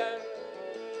returned."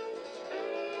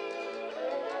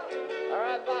 All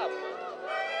right, Bob.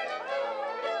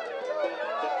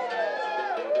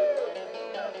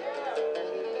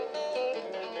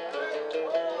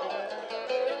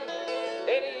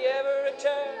 Did he ever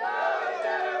return?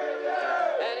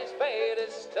 And his fate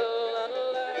is still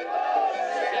unlearned.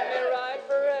 He may ride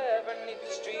forever neath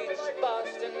the streets of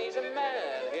Boston. He's a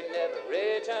man who never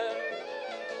returned.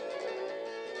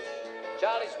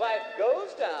 Charlie's wife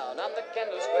goes down on the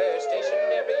Kendall Square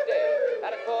station every day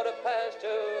at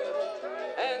 2:15.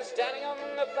 And standing on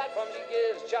the platform, she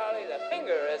gives Charlie the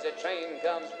finger as a train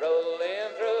comes rolling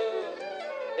through.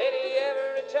 Did he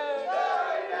ever return?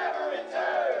 No, he never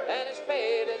returned. And his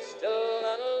fate is still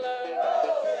unlearned.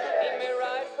 He may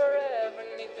ride forever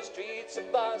neath the streets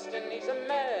of Boston. He's a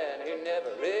man who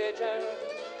never returned.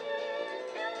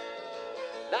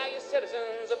 Now, you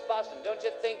citizens of Boston, don't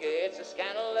you think it's a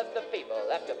scandal that the people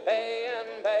have to pay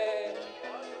and pay?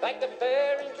 Like the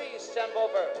fare increase on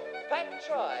Beaufort, Pat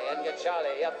Troy, and get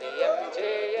Charlie off the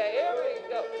MTA. Here we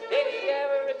go. Did he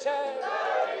ever return?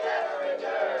 No, he never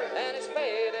returned. And his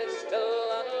fate is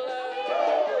still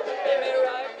unlearned. He may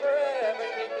ride forever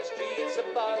neath the streets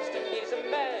of Boston. He's a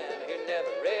man who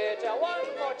never returned.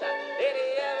 One more time. Did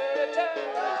he ever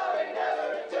return? No, he never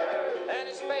returned. And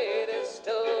his fate is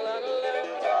still unlearned.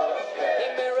 He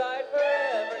may ride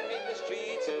forever neath the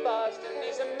streets of Boston.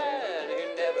 He's a man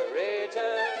who never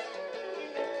returned.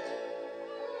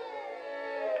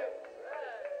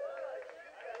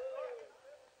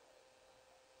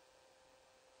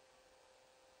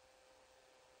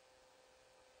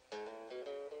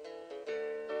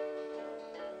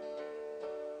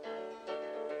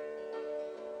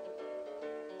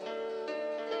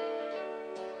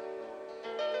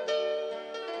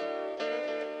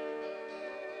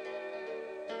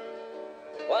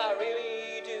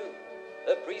 really do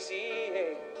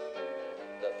appreciate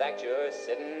the fact you're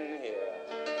sitting here.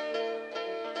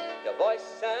 Your voice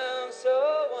sounds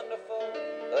so wonderful,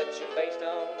 but your face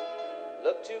don't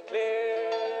look too clear.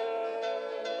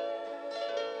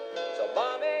 So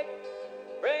mommy,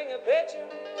 bring a pitcher,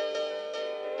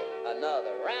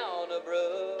 another round of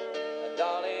brew. And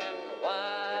darling,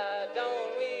 why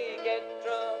don't we get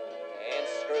drunk and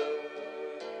screw?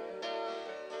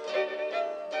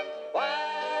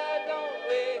 Why don't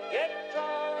we get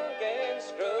drunk and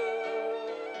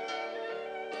screw?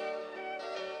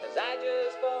 'Cause I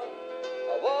just bought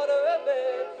a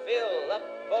waterbed filled up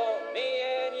for me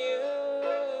and you.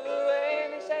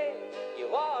 And they say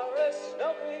you are a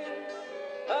snow queen.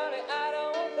 Honey, I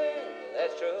don't think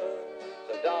that's true.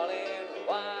 So darling,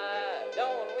 why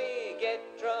don't we get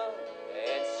drunk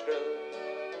and screw?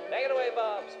 Take it away,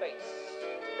 Bob Space.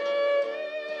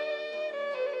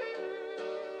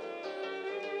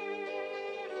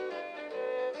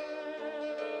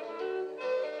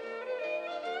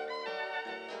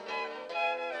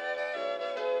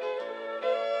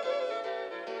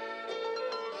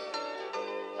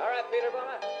 All right, Peter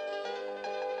Bummer.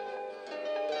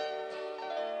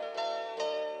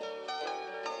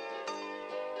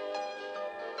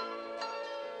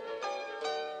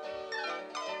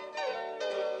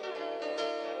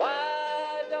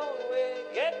 Why don't we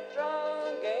get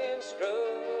drunk and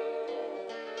screw?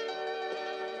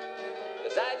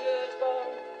 'Cause I just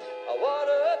bought a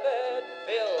waterbed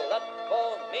filled up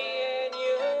for me and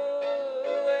you.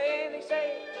 And they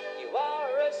say you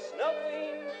are a snow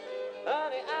queen.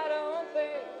 Honey, I don't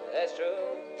think that's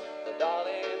true. So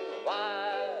darling,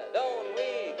 why don't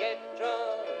we get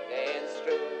drunk and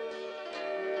screw?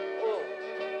 Ooh.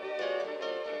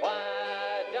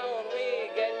 Why don't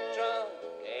we get drunk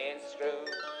and screw?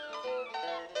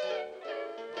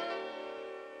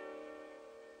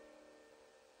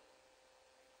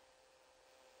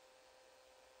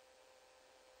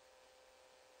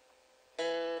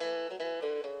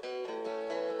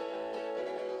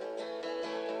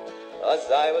 As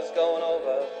I was going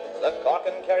over the Cork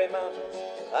and Kerry mountains,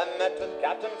 I met with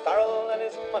Captain Farrell and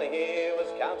his money he was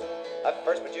counting. I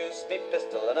first produced me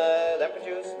pistol and I then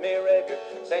produced me rapier,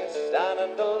 saying, stand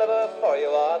and deliver, for you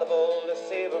are the bold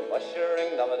deceiver.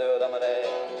 Mushering dum-a-doo, dum-a-day.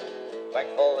 Whack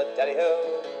full the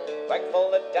daddy-ho, whack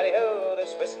full the daddy-ho,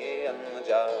 there's whiskey in the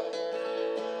jar.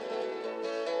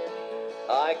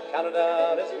 I counted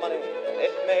out his money,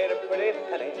 it made a pretty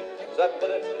penny. So I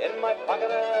put it in my pocket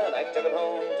and I took it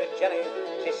home to Jenny.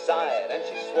 She sighed and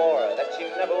she swore that she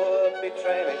never would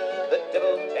betray me. The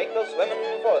devil take those women,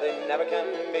 for they never can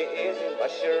be easy.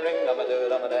 Mushering dum-a-doo,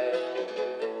 dum-a-day.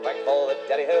 Whack full the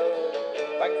daddy-ho,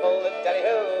 whack full the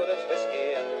daddy-ho, there's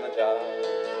whiskey in the jar.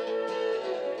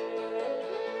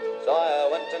 So I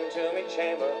went into me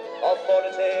chamber, all for to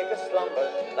take a slumber.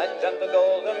 I dreamt of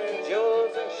golden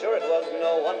jewels, and sure it was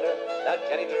no wonder. Now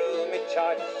Jenny drew me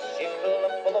charges, she filled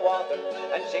them full of water,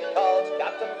 and she called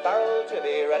Captain Farrell to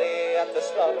be ready at the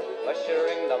slaughter.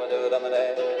 Mushering dum-a-doo,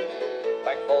 dum-a-day.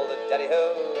 Whack full the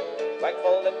daddy-ho, whack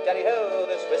full the daddy-ho,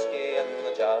 there's whiskey in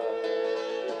the jar.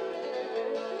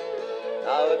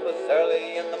 Now it was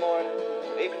early in the morning,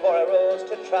 before I rose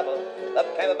to travel, up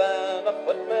came a band of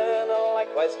footmen,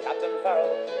 likewise Captain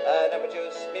Farrell. I never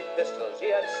produced me pistols, he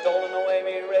had stolen away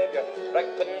me rapier, but I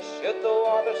couldn't shoot the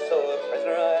water, so a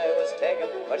prisoner I was taken.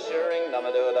 Mushering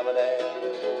dum-a-doo, dum-a-day.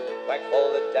 Whack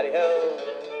full the daddy-ho,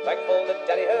 whack full the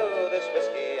daddy-ho, there's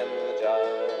whiskey in the jar.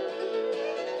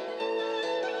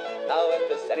 Now if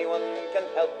there's anyone can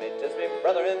help me, 'tis me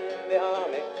brother in the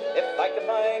army. If I could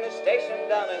find a station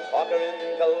down in Cork or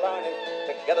in Killarney,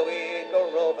 together we go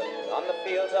roving on the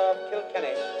fields of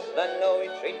Kilkenny. Then know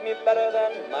he'd treat me better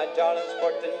than my darling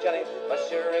sporting Jenny.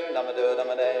 Mushering dum-a-doo,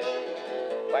 dum-a-day.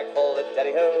 Whack full the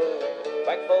daddy-ho,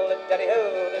 whack full the daddy-ho,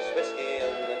 there's whiskey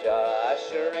in the jar.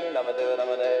 Mushering dum-a-doo,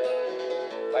 dum-a-day.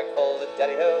 Whack full the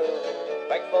daddy-ho,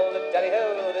 whack full the daddy-ho,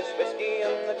 there's whiskey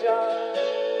in the jar.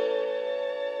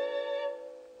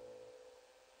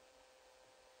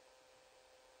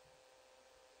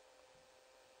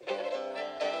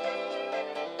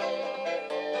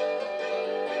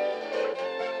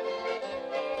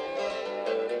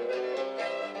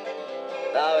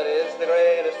 Now it is the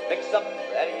greatest mix-up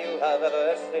that you have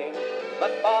ever seen.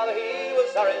 My father, he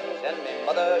was orange, and my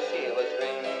mother, she was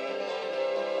green.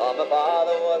 Oh, my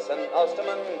father was an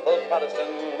Ulsterman, full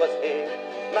Protestant was he.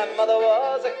 My mother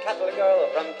was a Catholic girl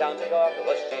from County Cork,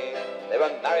 was she. They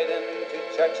were married in two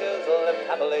churches, lived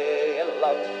happily in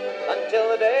love, until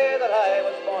the day that I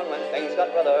was born, when things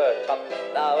got rather tough.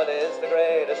 Now it is the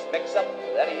greatest mix-up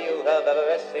that you have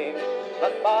ever seen.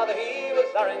 My father, he was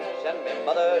orange, and my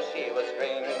mother, she was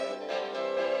green.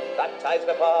 Baptized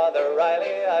by Father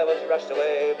Riley, I was rushed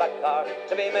away by car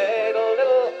to be made a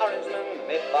little orangeman,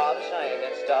 my father's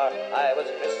shining star. I was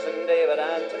christened David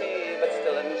Anthony, but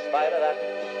still in spite of that,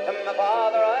 to my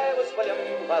father I was William,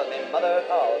 while my mother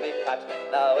called me Pat.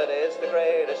 Now it is the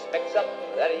greatest mix-up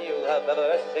that you have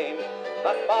ever seen.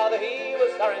 My father, he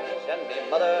was orange, and my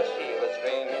mother, she was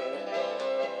green.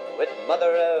 With mother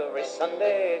every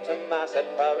Sunday to mass I'd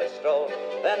proudly stroll.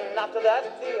 Then after that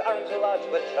the Orange Lodge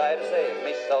would try to save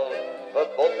me soul. For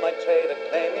both my trade had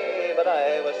claimed me, but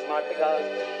I was smart because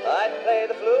I'd play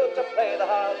the flute or play the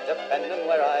harp, depending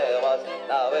where I was.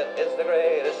 Now it is the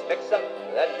greatest mix-up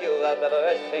that you have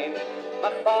ever seen. My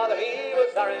father, he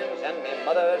was orange, and my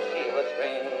mother, she was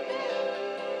green.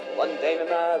 One day my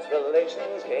ma's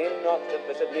relations came north to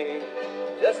visit me,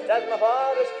 just as my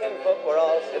father's kinfolk were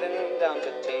all sitting down to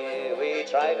tea. We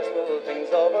tried to smooth things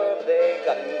over, but they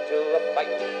got into a fight,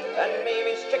 and me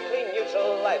being strictly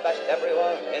neutral, I bashed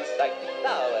everyone in sight.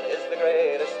 Now it is the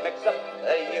greatest mix-up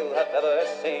that you have ever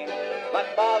seen. My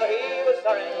father, he was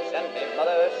orange, and my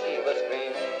mother, she was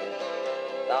green.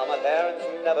 Now my parents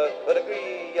never could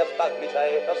agree about me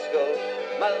type of school.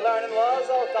 My learning was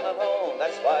all done at home,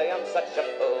 that's why I'm such a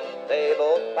fool. They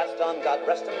both passed on, God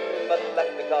rest them, but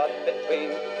left me caught between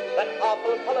that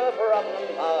awful colour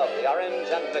problem of the orange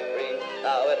and the green.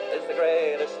 Now it is the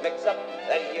greatest mix-up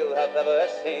that you have ever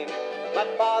seen. My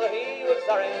father, he was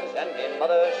orange, and my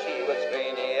mother, she was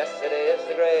green. Yes, it is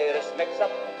the greatest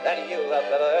mix-up that you have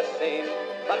ever seen.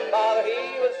 My father,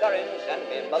 he was orange, and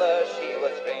my mother, she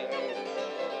was green.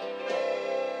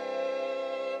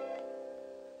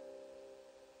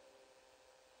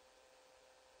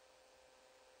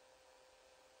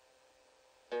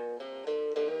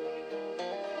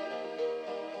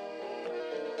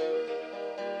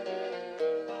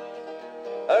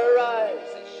 Her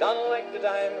eyes, they shone like the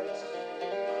diamonds,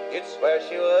 you'd swear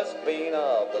she was queen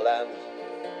of the land.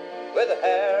 With her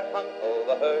hair hung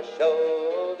over her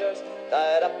shoulders,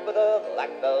 tied up with a black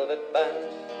velvet band.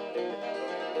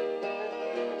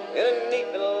 In a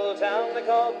neat little town they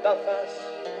called Belfast,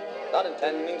 not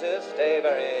intending to stay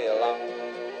very long,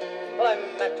 well, I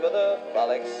met with a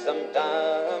frolicsome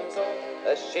damsel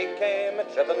as she came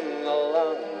a-tripping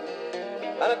along.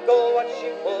 And a gold watch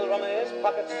she pulled from his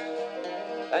pockets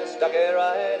and stuck it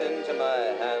right into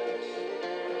my hands.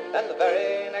 And the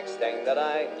very next thing that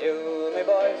I knew, me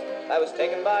boys, I was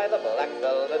taken by the black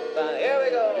velvet band. Here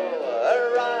we go.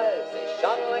 Her eyes, they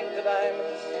shone like the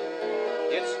diamonds,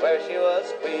 you'd swear she was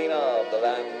queen of the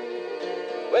land.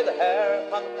 With her hair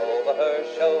hung over her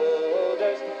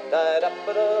shoulders, tied up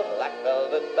with a black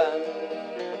velvet band.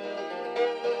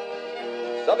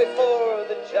 So before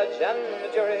the judge and the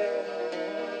jury,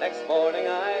 next morning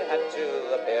I had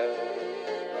to appear.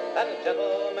 And the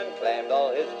gentleman claimed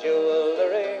all his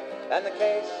jewellery, and the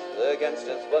case against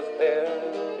us was clear.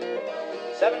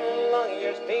 7 long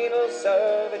years penal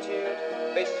servitude,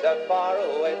 be shut far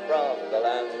away from the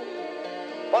land,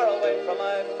 far away from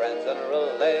my friends and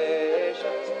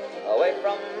relations, away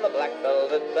from the black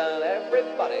velvet band.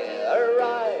 Everybody, her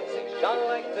eyes, they shone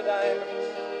like the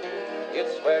diamonds, you'd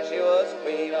swear she was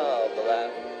queen of the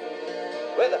land.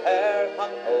 With her hair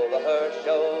hung over her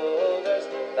shoulders,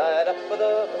 tied up with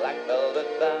a black velvet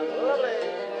band. Lovely!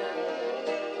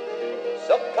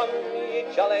 So come, ye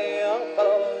jolly young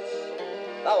fellows,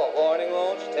 now a warning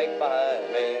won't you take by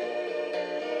me,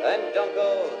 and don't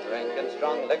go drinking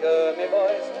strong liquor, me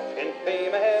boys, in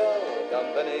female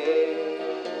company.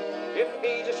 You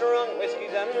feed your strong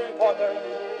whiskies and porter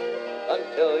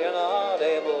until you're not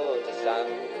able to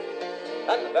stand,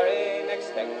 and the very next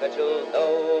thing that you'll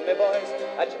know, me boys,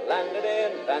 that you landed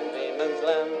in Van Diemen's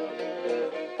Land.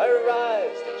 Her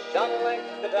eyes, they shone like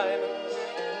the diamonds,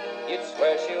 you'd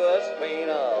swear she was queen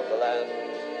of the land.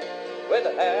 With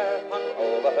her hair hung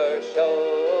over her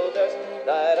shoulders,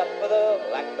 tied up with a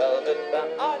black velvet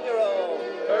band. On your own.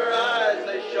 Her eyes,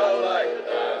 they shone like the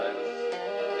diamonds,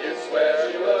 you'd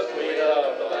swear she was queen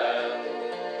of the land.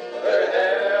 Her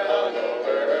hair hung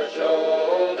over her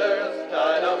shoulders,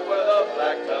 tied up with a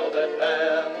black velvet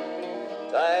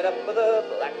band. Tied up with a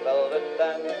black velvet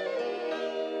band.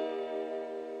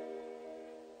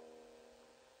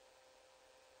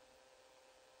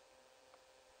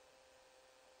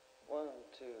 One,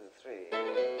 two, three.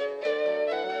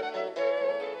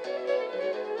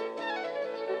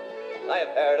 I have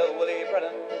heard of Willie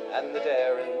Brennan, and the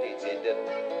daring deeds he did,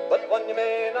 but one you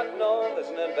may not know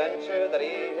there's an adventure that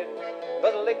he hid.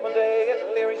 But late one day at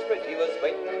Leary's Bridge he was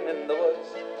waiting in the woods,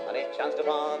 and he chanced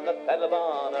upon the peddler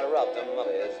bon and robbed him of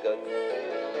his goods.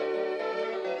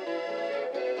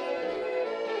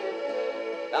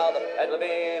 Now the peddler,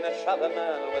 being a travelling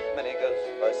man with many goods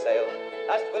for sale,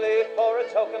 asked Willie for a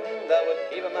token that would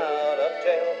keep him out of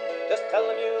jail. Just tell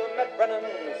him you met Brennan,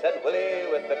 said Willie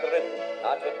with a grin.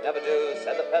 That would never do,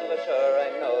 said the peddler, sure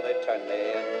I know they turned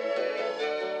me in.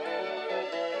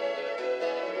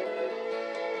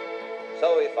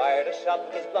 So he fired a shot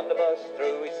with his blunderbuss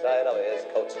through each side of his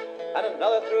coat, and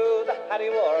another through the hat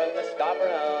he wore and the scarf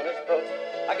around his throat.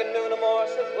 I can do no more,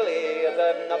 says Willie, as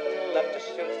I've nothing left to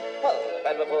shoot. Well, the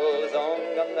peddler pulled his own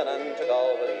gun then and took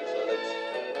all Willie's loot.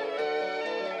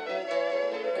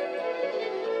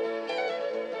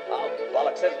 Oh,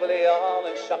 bollocks, says Willie, all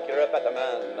in shock, you're a better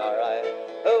man, alright.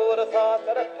 Who would have thought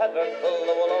that a peddler pulled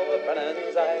the wool over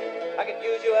Brennan's eye? I could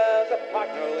use you as a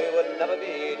partner, we would never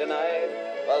be denied.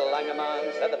 Well, hang a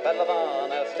man, said the peddler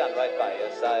bon, I'll stand right by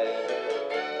your side.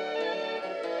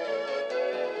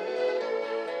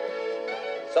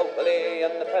 So Willie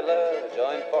and the peddler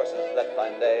joined forces that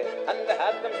fine day, and they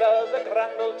had themselves a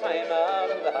grand old time out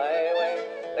on the highway.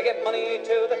 They gave money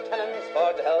to the tenants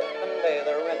for to help them pay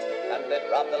their rent, and they'd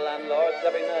rob the landlords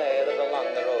every night as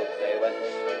along the roads they went.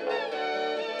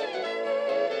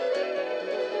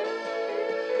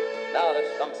 Now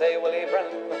there's some say Willie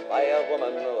Brennan by a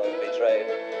woman was betrayed,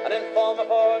 an informer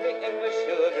for the English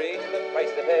who agreed to the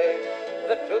price they paid.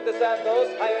 The truth is that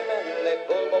those highwaymen, they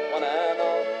fooled both one and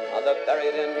all, and they're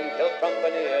buried in Kilcrumpa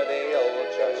near the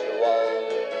old church wall.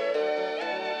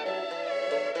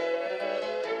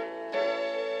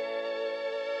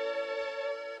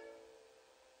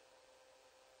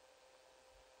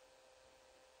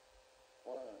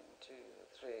 One, two,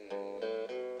 three.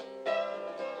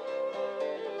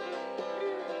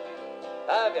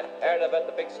 Have you heard about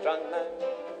the big strong man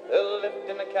who lived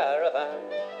in a caravan?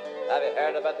 Have you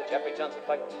heard about the Jeffrey Johnson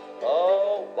fight?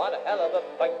 Oh, what a hell of a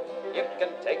fight. You can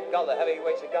take all the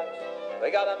heavyweights you got.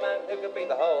 We got a man who could beat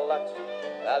the whole lot.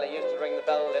 Well, he used to ring the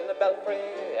bell in the belfry,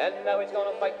 and now he's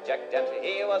gonna fight Jack Dempsey.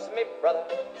 He was me brother,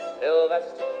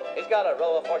 Sylvester. He's got a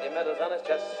row of 40 medals on his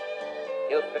chest.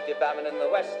 Killed 50 barmen in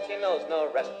the west, he knows no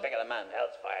rest. Bigger the man,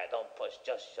 hell's fire, don't push,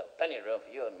 just shove. Plenty of room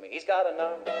for you and me. He's got an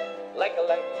arm like a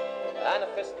leg, and a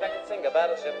fist that can sink a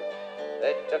battleship.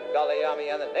 They took all the army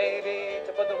and the navy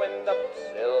to put the wind up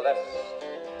Sylvester.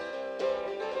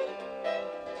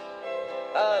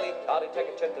 Well, he thought he'd take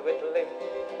a trip to Italy,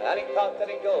 and he thought that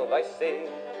he'd go by sea.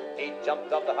 He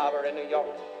jumped off the harbour in New York,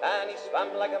 and he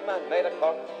swam like a man made of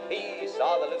cork. He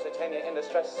saw the Lusitania in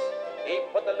distress, he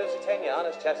put the Lusitania on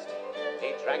his chest.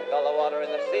 He drank all the water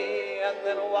in the sea, and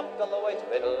then walked all the way to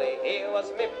Italy. He was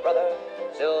me brother,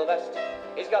 Sylvester.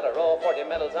 He's got a row of 40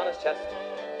 medals on his chest.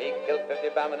 He killed 50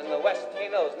 barmen in the west, he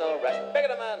knows no rest.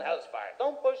 Bigger the man, hell's fire,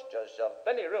 don't push, just shove.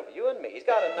 Plenty of room for you and me. He's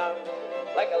got an arm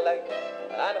like a leg,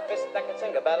 and a fist that can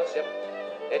sink a battleship.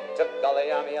 It took all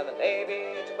the army and the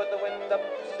navy to put the wind up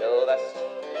Sylvester.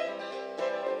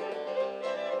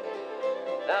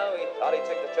 Now he thought he'd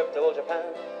take the trip to old Japan,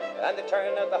 and they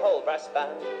turned out the whole brass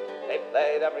band. They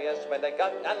played every instrument they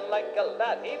got, and like a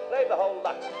lad, he played the whole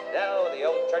lot. Now the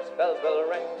old church bells will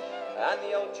ring, and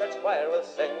the old church choir will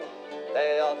sing.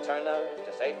 They all turn out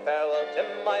to say farewell to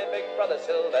my big brother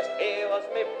Sylvester. He was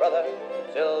me brother,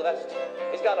 Sylvester.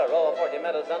 He's got a row of 40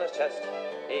 medals on his chest.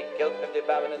 He killed 50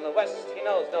 barmen in the west, he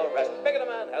knows no rest. Bigger the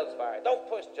man, hell's fire, don't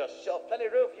push, just shove. Plenty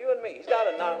of room for you and me. He's got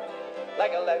an arm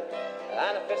like a leg,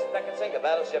 and a fist that can sink a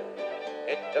battleship.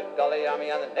 It took all the army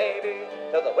and the navy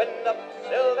till the wind up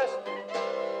Sylvester.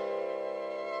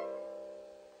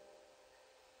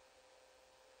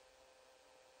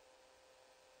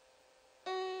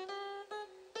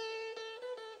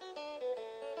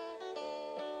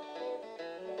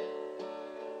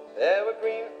 There were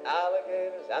green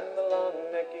alligators and the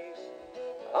long-necked geese,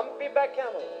 humpy-backed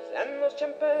camels and those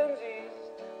chimpanzees,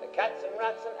 the cats and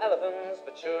rats and elephants,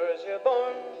 but sure as you're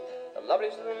born, the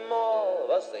loveliest of them all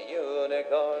was the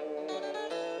unicorn.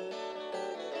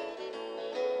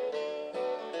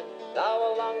 Now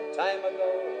a long time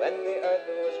ago, when the earth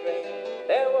was green,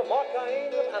 there were more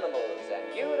kinds of animals than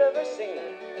you'd ever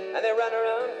seen, and they ran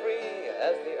around free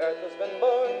as the earth was been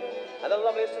born. And the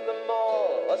loveliest of them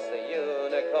all was the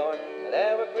unicorn. And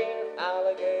there were green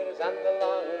alligators and the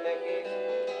long-necked geese,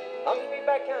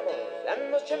 humpy-backed camels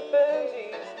and those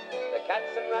chimpanzees, the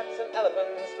cats and rats and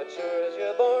elephants, but sure as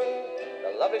you're born,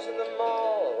 the loveliest of them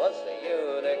all was the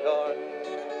unicorn.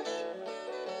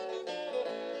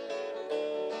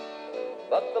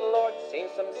 But the Lord seen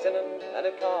some sinning, and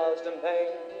it caused him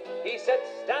pain. He said,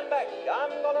 stand back,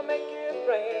 I'm gonna make you it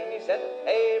rain. He said,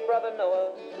 hey, brother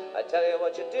Noah, I tell you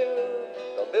what you do.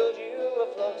 Go build you a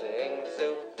floating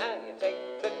zoo. And you take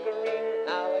the green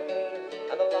alligators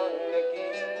and the long-necked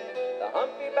geese, the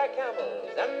humpy-back camels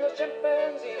and the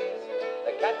chimpanzees,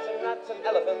 the cats and rats and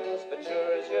elephants, but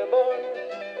sure as you're born,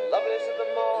 the loveliest of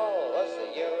them all was the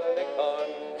unicorn.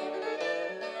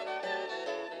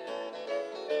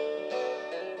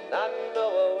 Now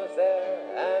Noah was there,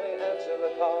 and he answered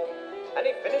the call, and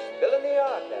he finished building the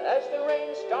ark as the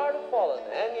rain started falling,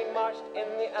 and he marched in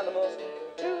the animals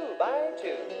 2 by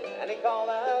 2, and he called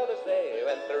out as they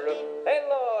went through, hey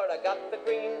Lord, I got the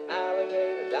green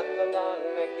alligators and the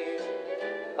long-necked geese,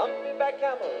 humpy-back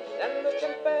camels and the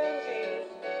chimpanzees,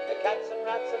 the cats and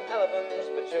rats and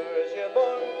elephants, but sure as you're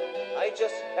born, I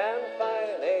just can't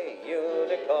find a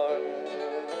unicorn.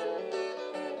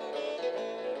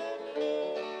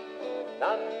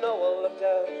 Now Noah looked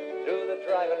out through the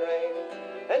driving rain,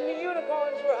 and the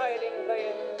unicorns were hiding,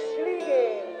 playing silly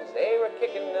games. They were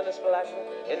kicking and splashing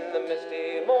in the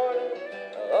misty morning.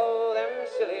 Oh, them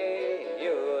silly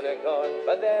unicorns.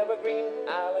 But there were green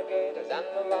alligators and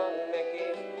the long-necked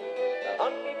geese, the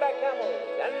humpy-back camels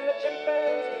and the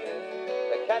chimpanzees,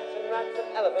 the cats and rats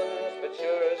and elephants, but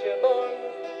sure as you're born,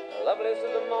 the loveliest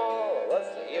of them all was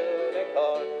the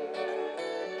unicorn.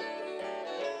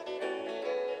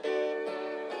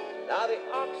 Now the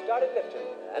ark started lifting,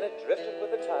 and it drifted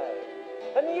with the tide,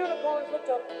 and the unicorns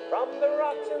looked up from the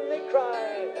rocks and they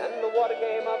cried, and the water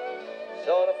came up,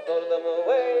 sort of floated them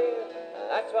away,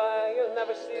 and that's why you'll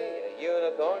never see a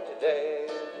unicorn today.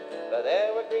 But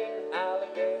there were green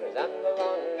alligators and the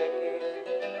long-necked geese,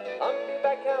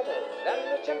 humpy-back camels and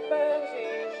the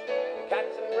chimpanzees,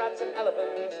 cats and rats and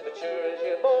elephants, but sure as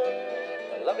you're born,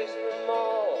 the loveliest of them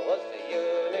all was the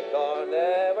unicorn.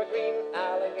 There were green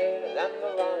alligators and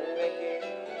the long-necked geese,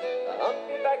 the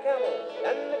humpy-back camels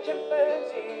and the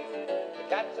chimpanzees, the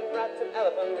cats and rats and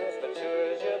elephants, but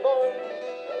sure as you're born,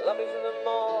 the loveliest of them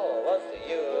all was the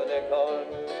unicorn.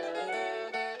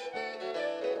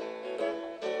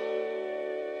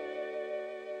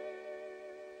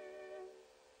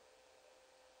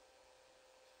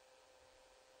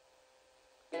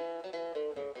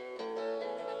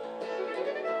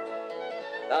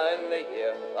 Now in the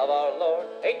year of our Lord,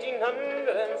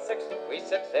 1806, we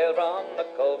set sail from the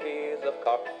Colbys of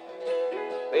Cork.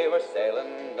 We were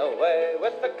sailing away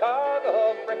with the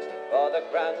cargo of bricks for the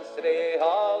Grand City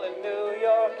Hall in New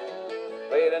York.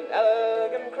 We'd an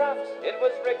elegant craft, it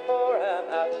was rigged for an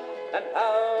aft, and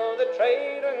how the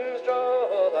trade winds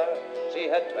drove her. She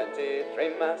had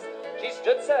 23 masts, she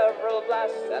stood several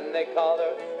blasts, and they called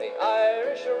her the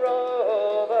Irish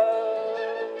Rover.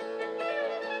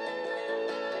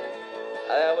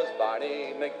 There was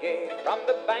Barney McGee from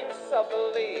the banks of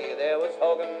the Lee, there was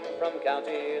Hogan from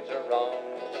County Tyrone,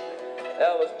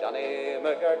 there was Johnny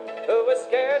McGirt, who was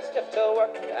scared stiff to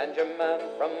work, and your man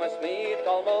from Westmeath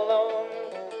called Malone.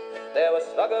 There was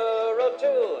Slugger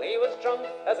O'Toole, he was drunk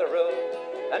as a rule,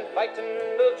 and fighting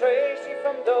Bill Tracy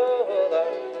from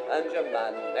Dover, and your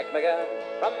man Nick McGann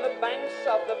from the banks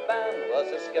of the Bann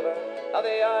was the skipper of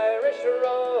the Irish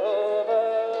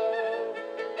Rover.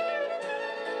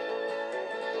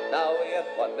 Now we had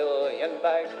 1 million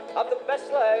bags of the best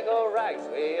Lego rags,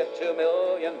 we had 2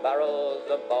 million barrels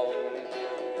of bone,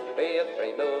 we had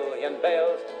 3 million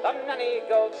bales of nanny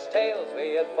goats' tails,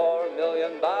 we had 4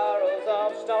 million barrels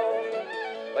of stone,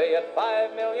 we had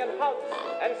 5 million hogs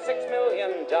and 6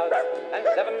 million jugs, and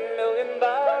 7 million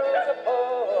barrels of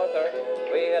porter,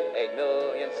 we had 8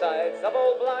 million sides of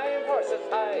old blind horses'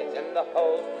 hides in the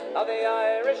hold of the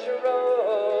Irish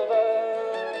Rover.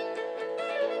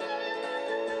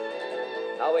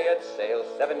 Now we had sailed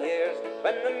 7 years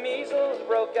when the measles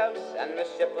broke out, and the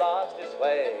ship lost its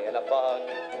way in a fog,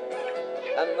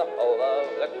 and the whole of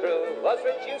the crew was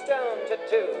reduced down to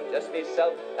 2, just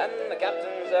myself and the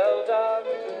captain's old dog.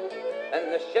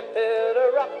 And the ship hit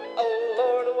a rock, oh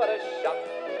Lord, what a shock,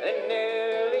 and it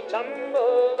nearly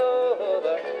tumbled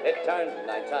over. It turned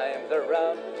 9 times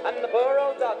around, and the poor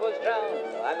old dog was drowned,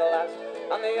 and the last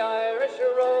on the Irish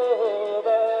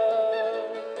Rover.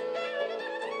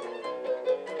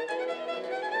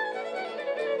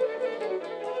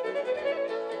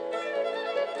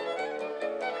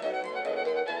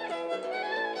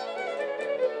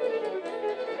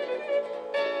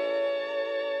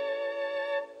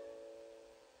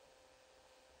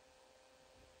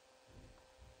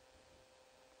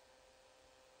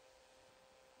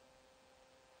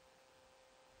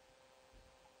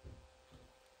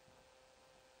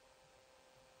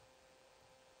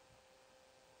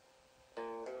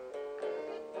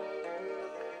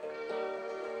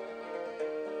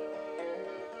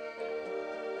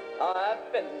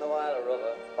 I've been the wild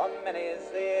rover for many's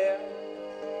the year.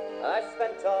 I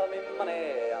spent all me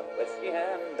money on whiskey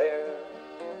and beer,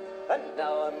 and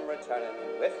now I'm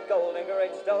returning with gold in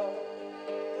great store,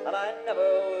 and I never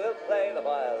will play the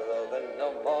wild rover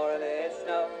no more in the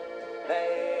snow.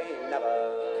 Nay, never,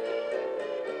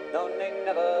 no, nay,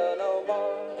 never, no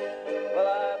more will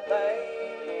I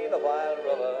play the wild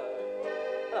rover.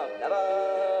 No,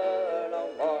 never, no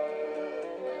more.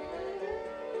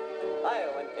 I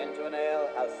went into an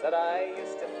alehouse that I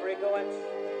used to frequent.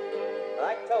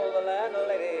 I told the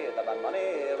landlady that my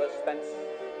money was spent.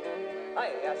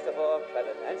 I asked her for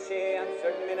credit and she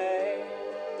answered me nay.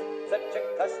 Such a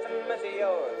custom as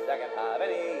yours I can have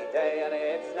any day, and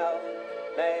it's no,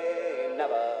 nay,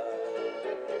 never,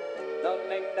 no,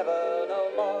 nay, never,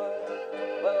 no more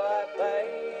will I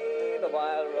play the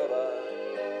wild rover.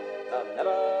 No,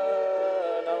 never,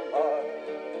 no more.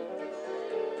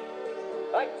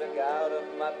 I took out of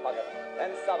my pocket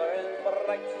 10 sovereigns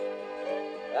bright,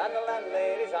 and the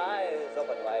landlady's eyes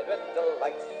opened wide with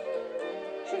delight.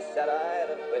 She said I'd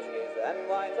have whiskies and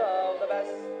wines of the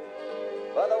best,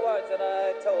 but the words that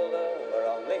I told her were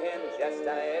only in jest,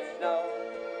 and it's no,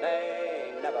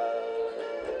 nay, never,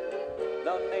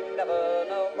 no, nay, never,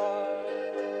 no more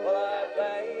will I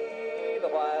play the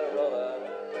wild rover.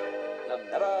 No,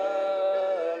 never,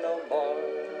 no more.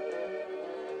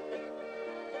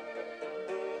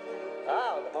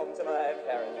 I'll go home to my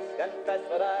parents, confess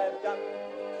what I've done,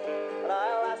 and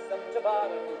I'll ask them to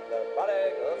pardon the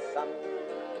prodigal son.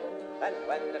 And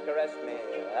when they caress me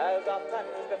as oft times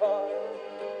before,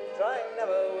 try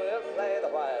never will play the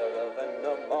wild rover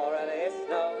no more, and it's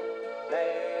no,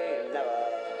 nay, never,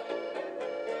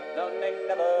 no, nay,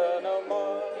 never, no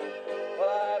more will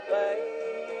I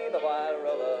play the wild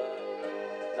rover.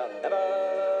 No,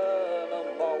 never, no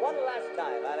more. One last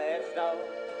time, and it's no,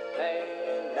 nay,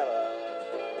 never,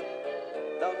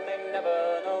 no, nay,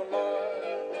 never, no more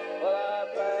will I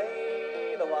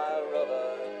play the wild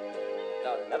rover.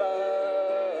 No, never,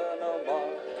 no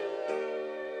more.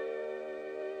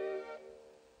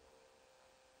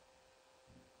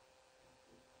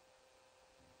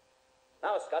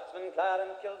 Now a Scotsman clad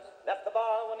in kilts left the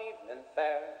bar one evening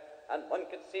fair, and one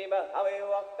could see by how he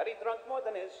walked that he drunk more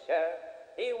than his share.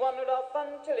 He wandered off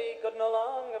until he could no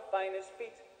longer find his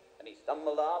feet, and he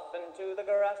stumbled off into the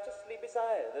grass to sleep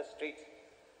beside the street.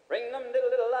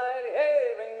 Ring-dum-diddle-diddle-lie,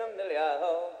 hey,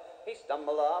 ring-dum-diddle-lie-ho. He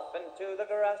stumbled off into the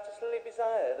grass to sleep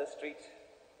beside the street.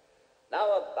 Now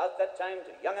about that time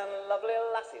two young and lovely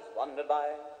lassies wandered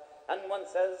by, and one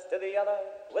says to the other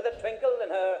with a twinkle in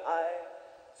her eye,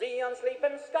 "See yon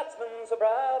sleeping Scotsman so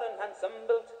proud and handsome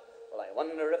built, well I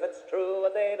wonder if it's true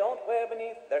what they don't wear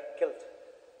beneath their kilt."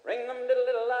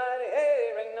 Ring-dum-diddle-diddle-lie,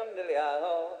 hey,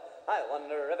 ring-dum-diddle-lie-ho. I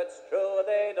wonder if it's true what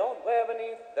they don't wear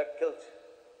beneath their kilt.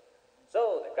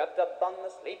 So they crept up on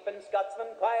the sleeping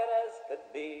Scotsman, quiet as could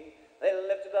be. They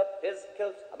lifted up his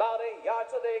kilt about a yard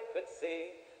so they could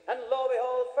see, and lo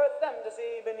behold, for them to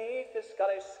see beneath his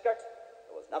Scottish skirt,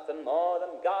 there was nothing more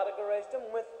than God had graced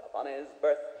him with upon his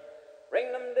birth.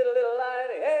 Ring-dum-diddle-diddle-lie,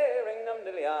 hey,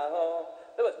 ring-dum-diddle-lie-ho.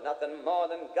 There was nothing more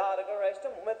than God had graced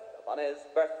him with upon his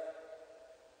birth.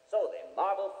 So they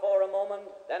marveled for a moment,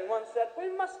 then one said, "We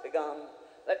must be gone.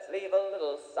 Let's leave a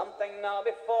little something now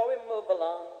before we move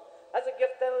along." As a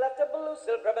gift they left a blue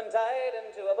silk ribbon tied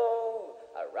into a bow.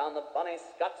 Around the bonny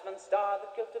Scotsman's star the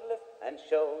kilted lift and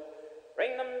show.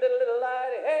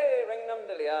 Ring-dum-diddle-diddle-lie, hey,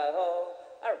 ring-dum-diddle-lie-ho.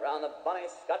 Around the bonny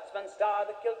Scotsman's star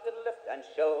the kilted lift and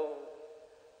show.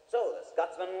 So the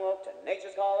Scotsman woke to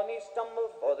nature's call, and he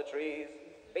stumbled for the trees.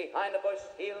 Behind a bush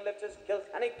he lifts his kilt,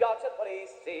 and he gawks at what he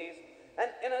sees.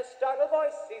 And in a startled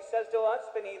voice he says to us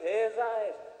beneath his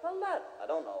eyes, "Well, lad, I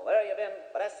don't know where you've been,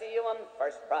 but I see you won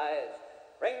first prize."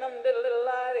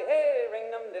 Ring-dum-diddle-diddle-lie, hey,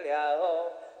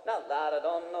 ring-dum-diddle-lie-ho. Now, lad, I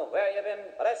don't know where you've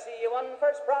been, but I see you won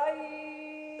first prize.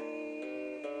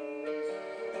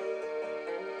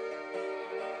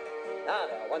 Now,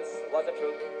 there once was a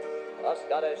troop of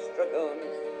Scottish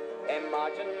dragoons came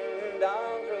marching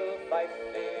down through Fife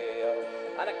Field,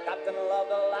 and a captain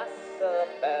loved a lass, a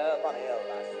fair bonny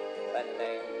lass. Her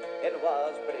name, it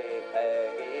was pretty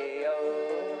Peggy,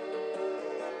 oh.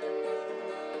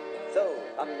 So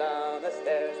come down the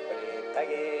stairs, pretty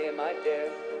Peggy, my dear.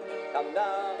 Come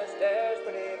down the stairs,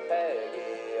 pretty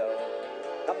Peggy, oh.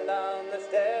 Come down the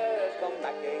stairs, come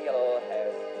back your yellow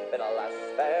hairs. Bid a last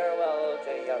farewell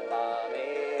to your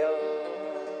mommy, oh.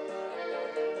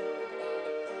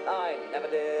 I never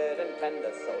did intend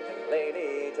a soldier's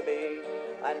lady to be.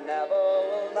 I never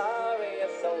will marry a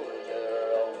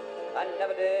soldier, oh. I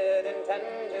never did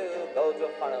intend to go to a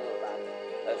foreign land.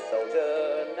 A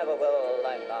soldier never will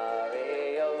I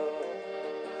marry, oh.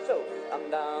 So come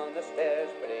down the stairs,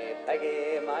 pretty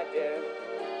Peggy, my dear.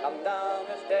 Come down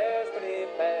the stairs, pretty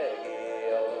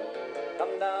Peggy, oh.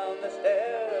 Come down the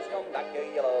stairs, come back your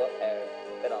yellow hair.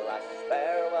 Bid a last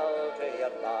farewell to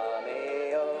your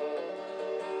mommy, oh.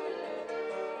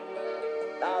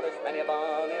 Now there's many a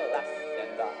bonny lass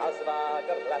in the house of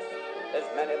Agarbless. There's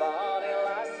many bonny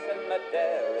lass in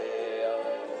Madary, oh.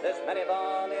 There's many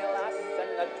bonny lass in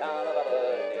the town of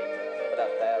Aberdeen, but the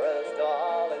fairest of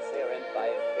all is here in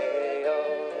Fife,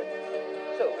 oh.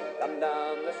 So come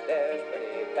down the stairs,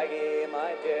 pretty Peggy,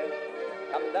 my dear.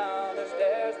 Come down the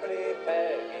stairs, pretty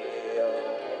Peggy,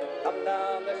 oh. Come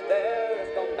down the stairs,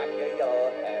 come back your yellow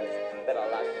hairs. Bid a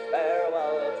last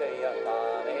farewell to your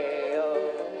mommy, oh.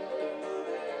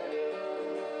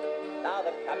 Now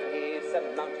the captain he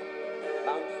said mount,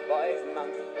 boys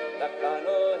mount. The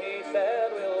colonel he said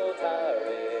we'll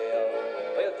tarry, oh.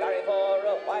 We'll tarry for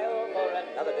a while, for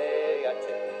another day or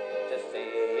two, to see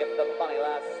if the bonny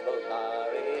lass will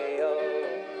marry, oh.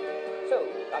 So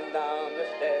come down the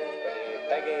stairs, pretty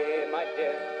Peggy, my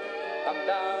dear. Come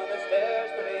down the stairs,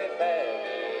 pretty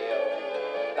Peggy,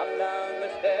 oh. Come down the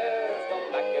stairs, come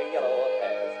back your yellow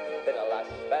hairs. Bid a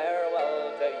last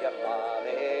farewell to your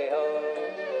mommy, oh.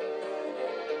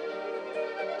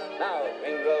 Now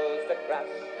green grows the grass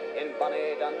in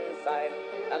bonny Dunside,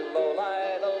 and low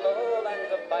lie the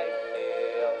lowlands of Fife,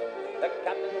 oh. The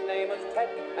captain's name was Ted,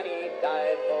 and he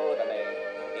died for the maid.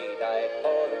 He died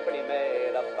for the pretty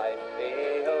maid of Fife,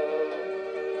 oh.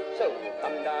 So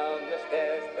come down the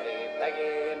stairs, pretty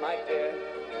Peggy, my dear.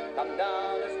 Come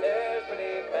down the stairs,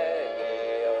 pretty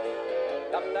Peggy, oh.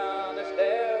 Come down the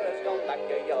stairs, come back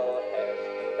your yellow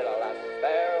hairs. Bid a last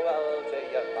farewell to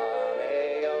your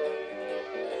mommy, oh.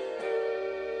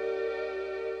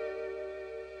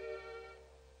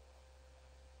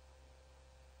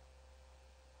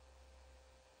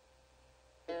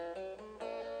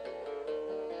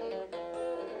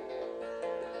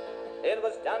 It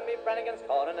was Danby Brannigan's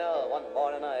Coronel, one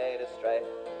morning I did stray,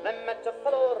 and I met a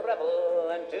fellow rebel,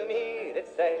 and to me he did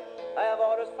say, I have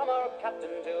orders from our captain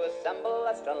to assemble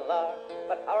at Stranraer,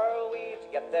 but how are we to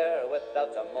get there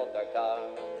without a motor car?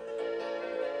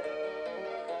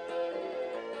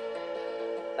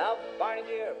 Now, Barney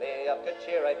dear, be of good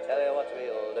cheer, I tell you what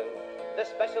we'll do. The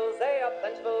specials, they are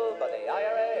plentiful, but the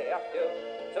IRA are few.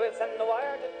 So we'll send the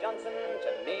wire to Johnson to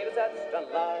meet us at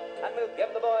Stranraer, and we'll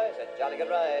give the boys a jolly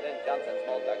good ride in Johnson's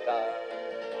motor car.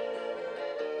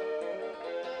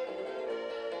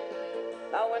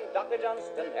 Now when Dr.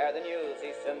 Johnston heard the news,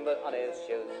 he soon put on his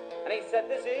shoes, and he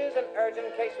said, this is an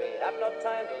urgent case, we have no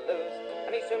time to lose.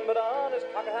 And he soon put on his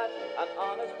cocker hat and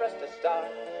on his breast a star.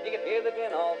 You could hear the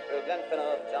din all through Glenfin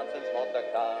of Johnson's motor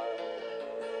car.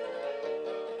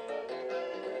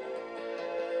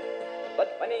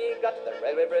 But when he got to the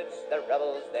railway bridge, the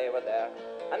rebels, they were there,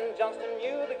 and Johnston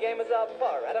knew the game was up,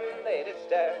 for at him they did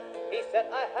stare. He said,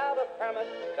 I have a permit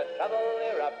to travel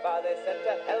near or far. They said,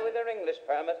 to hell with your English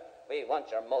permit, we want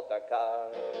your motor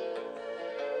car.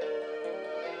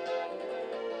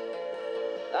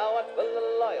 Now what will the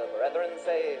loyal brethren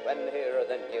say when they hear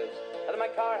the news that my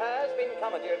car has been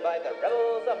commandeered by the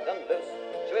rebels of Dunluce?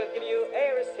 She will give you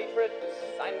a receipt for it,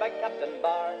 signed by Captain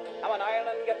Barr, and when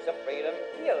Ireland gets her freedom,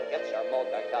 you'll get your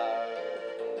motor car.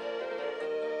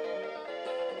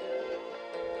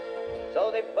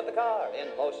 So they put the car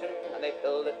in motion, and they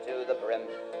filled it to the brim.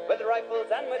 With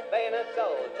rifles and with bayonets,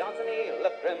 old Johnson he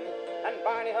looked grim, and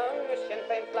Barney hung a Sinn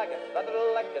Féin flag and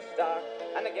fluttered like a star,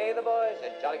 and they gave the boys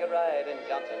a jolly good ride in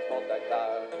Johnson's motor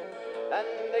car. And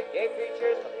they gave 3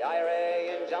 cheers for the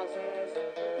IRA in Johnson's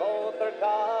motor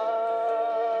car.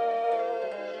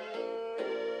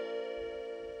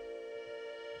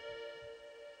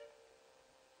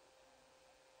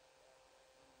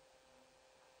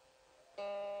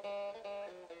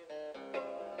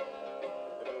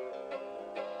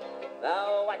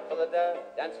 Now whack for the dare,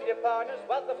 dance with your partners,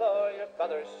 while the floor your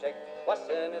feathers shake. Wasn't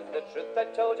it the truth I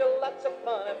told you? Lots of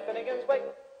fun at Finnegan's Wake.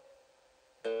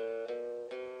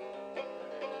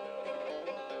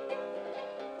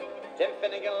 Tim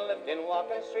Finnegan lived in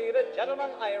Walking Street, a gentleman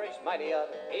Irish mighty odd.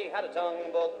 He had a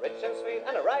tongue both rich and sweet,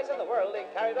 and a rise in the world he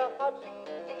carried off hot.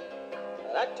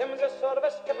 That Tim was a sort of a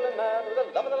skippling man, with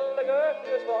a love of the liquor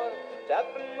he was born. To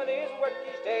help him with his work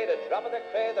each day, to drop of the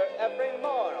crather every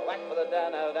morn. Whack for the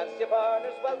dan, now dance your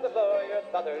partners, well the floor your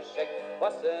feathers shake.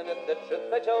 Wasn't it the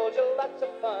truth I told you? Lots of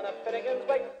fun at Finnegan's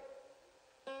Wake.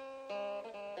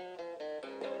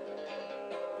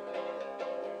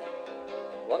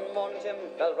 One morning Tim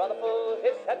felt rather full,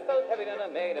 his head felt heavy and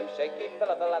it made him shake. He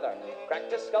fell off the ladder,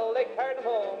 cracked his skull, they carried him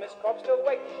home, his corpse to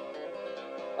wake.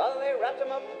 Well, they wrapped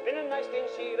him up in a nice clean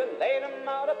sheet and laid him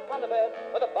out upon the bed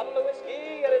with a bottle of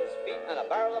whiskey at his feet and a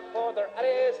barrel of porter at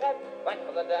his head. Whack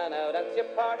for the down out and your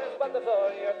partners, but before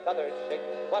your feathers shake.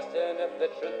 Wasn't if the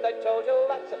truth I told you,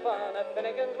 lots of fun at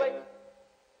Finnegan's Wake.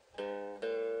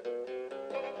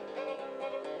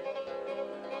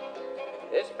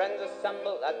 His friends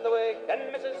assembled at the wake, and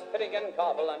Mrs. Finnegan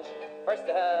called for lunch. First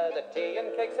they had the tea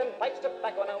and cakes and pipes,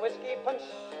 tobacco and a whiskey punch.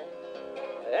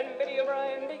 Then Biddy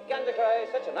O'Brien began to cry,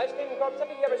 such a nice clean corpse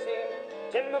have you ever seen?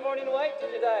 Jim the morning white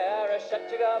till you die, or shut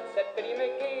your gob, said Biddy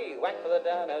McGee. Whack for the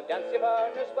down, out dance your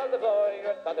partners, while the boy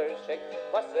your feathers shake.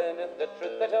 Wasn't it the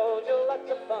truth I told you,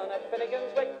 lots of fun at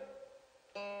Finnegan's Wake.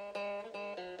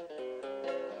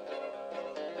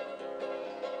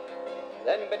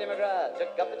 Then Biddy McGrath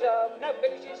took up the job. Now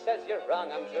Biddy, she says you're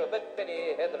wrong, I'm sure, but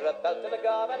Biddy hit her a belt to the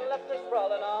gob and left her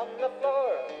sprawling on the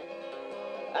floor.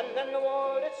 And then the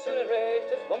war did soon it raged,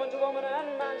 as woman to woman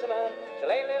and man to man.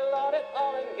 Shillelagh lauded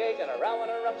all engaged, and a row and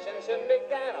eruption soon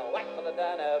began. A whack for the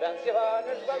down out, dance your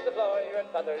partners, while the floor your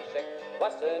feathers shake.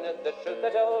 Wasn't it the truth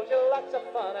I told you, lots of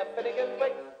fun at Finnegan's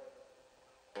Wake.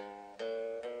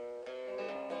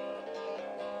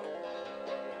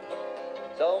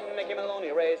 So Mickey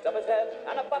Maloney raised up his head,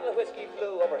 and a bottle of whiskey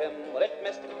flew over him. Well, it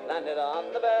missed, landed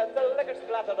on the bed, the liquor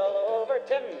splattered all over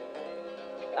Tim.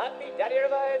 Happy Daddy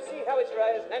revived, see how it's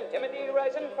rising, and Timothy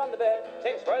rising from the bed,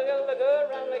 saying, swirl you'll look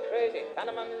around like crazy,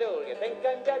 Panama Mule, you think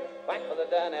I'm dead? Whack for the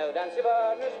down out, dance your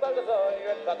partners, while the floor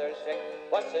your feathers shake.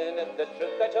 Wasn't it the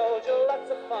truth I told you,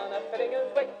 lots of fun at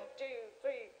Finnegan's Wake. 2,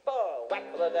 3, 4, whack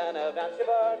for the down out, dance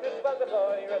your partners, while the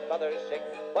floor your feathers shake.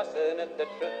 Wasn't it the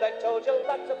truth I told you,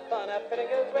 lots of fun at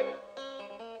Finnegan's Wake.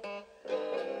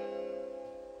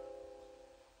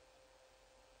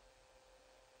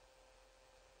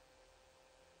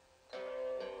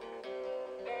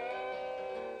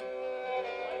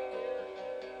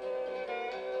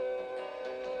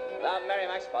 Now Mary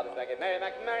Mac's father's making Mary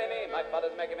Mac marry me. My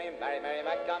father's making me marry Mary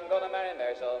Mac. I'm gonna marry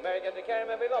Mary, so Mary get to carry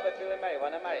me. We'll all be feeling merry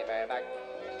when I marry Mary Mac.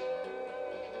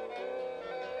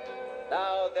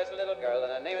 Now there's a little girl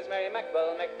and her name is Mary Mac.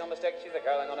 Well, make no mistake, she's a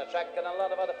girl I'm gonna track, and a lot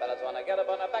of other fellas wanna get up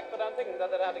on her back, but I'm thinking that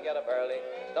they'd have to get up early.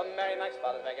 So Mary Mac's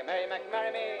father's making Mary Mac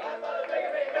marry me. My father's making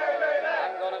me marry Mary Mac.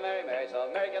 I'm gonna marry Mary, so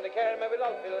Mary get to carry me. We'll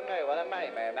all feeling merry when I marry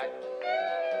Mary Mac.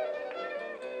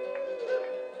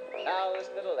 Now this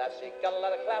little lass, she got a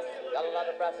lot of class, got a lot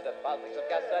of brass, the father thinks of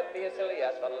gas, I'd be a silly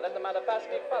ass, but I'll let them out of pass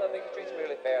me, father thinks he treats me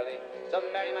really fairly. So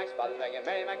Mary Mac's father's making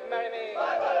Mary Mac marry me.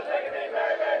 My father's making me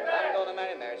marry Mary Mac. I'm gonna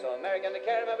marry Mary, so Mary can take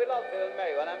care of me, we'll all feel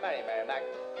merry when I marry Mary Mac.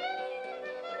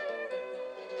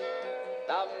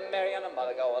 Now Mary and her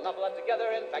mother go an awful lot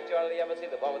together. In fact, you hardly ever see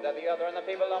the one without the other, and the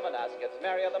people on an ask it's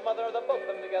Mary or the mother or the both of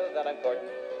them together that I'm courting.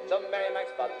 So Mary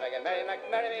Mac's father's making Mary Mac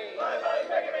marry me. My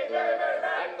father's making me marry Mary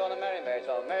Mac. I'm gonna marry Mary,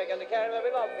 so Mary can take care of me,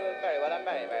 we'll all feel merry when I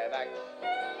marry Mary Mac.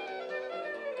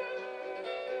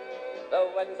 The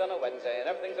wedding's on a Wednesday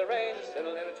and everything's arranged. Soon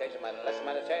a little change of mind, unless a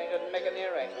mind has changed, and making the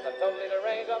arrangements. I'm totally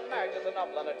deranged. I'm married, just an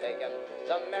awful undertaking.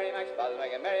 So Mary Mac's father's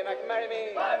making Mary Mac marry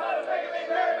me. My father's making me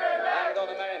marry Mary Mac. I'm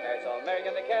gonna marry Mary, so Mary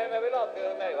can take care of me. We'll all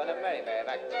feel merry when I marry Mary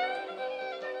Mac.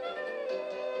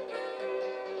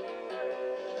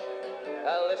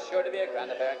 Well, it's sure to be a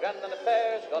grand affair, and grand an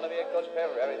affair. It's gonna be a coach affair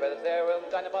where everybody's there. We'll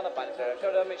dine upon the finest fare. I'm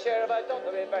sure to be share if I don't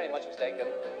be very much mistaken.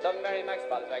 So Mary Mac's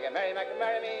father's making Mary Mac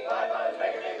marry me. My father's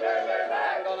making me marry Mary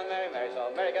Mac. I'm gonna marry Mary, so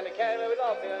Mary can take care of me. We'll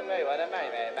all feel merry when I marry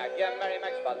Mary Mac. Yeah, Mary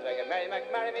Mac's father's making Mary Mac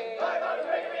marry me. My father's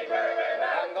making me marry Mary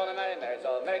Mac. I'm gonna marry Mary,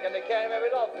 so Mary can take care of me.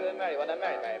 We'll all feel merry when I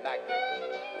marry Mary Mac.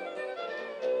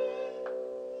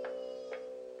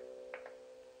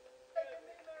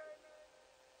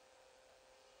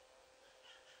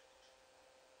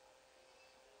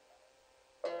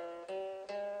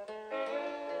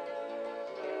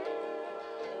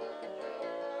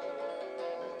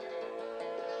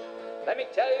 Let me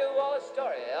tell you all a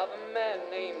story of a man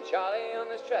named Charlie on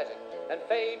this tragic and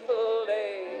fateful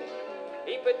day.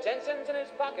 He put 10 cents in his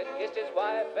pocket, kissed his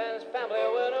wife and his family,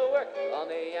 went to work on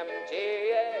the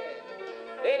MTA.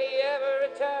 Did he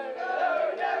ever return?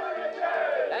 No, never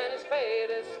return. And his fate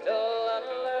is still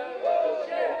unlearned.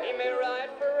 Bullshit. He may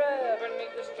ride forever and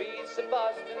meet the streets of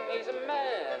Boston. He's a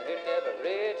man who never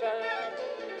returned.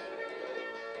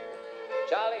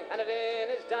 Charlie handed in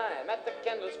his dime at the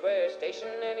Kendall Square station,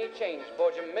 and he changed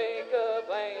for Jamaica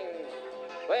planes.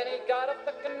 When he got off,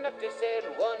 the conductor said,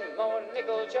 "One more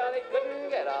nickel." Charlie couldn't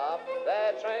get off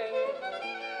that train.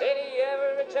 Did he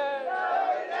ever return?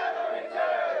 No, never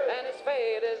return. And his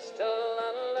fate is still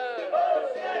unlearned.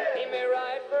 Bullshit. He may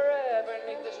ride forever and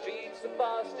meet the streets of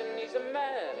Boston. He's a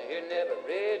man who never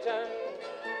returned.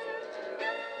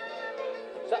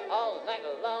 So all night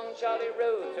long Charlie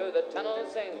rode through the tunnel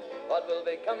saying, what will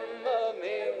become of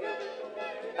me?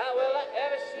 How will I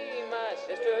ever see my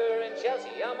sister in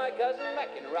Chelsea or my cousin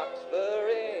back in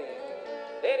Roxbury?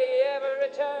 Did he ever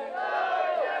return?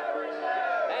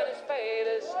 And his fate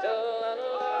is still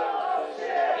unlearned.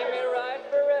 He may ride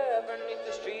forever neath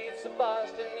the streets of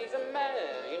Boston. He's a man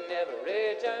who never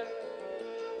returned.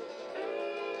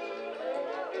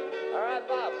 All right,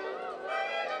 Bob.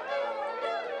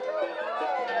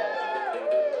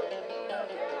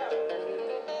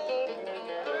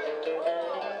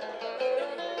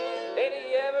 Did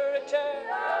he ever return?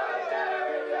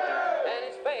 And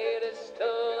his fate is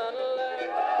still unlearned.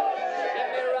 He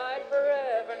may ride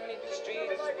forever neath the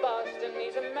streets of Boston.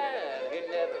 He's a man who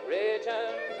never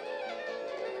returned.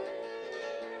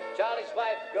 Charlie's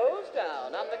wife goes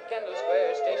down on the Kendall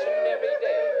Square station every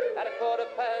day at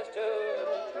 2:15.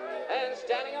 And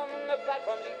standing on the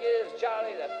platform she gives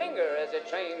Charlie the finger as the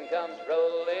train comes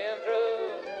rolling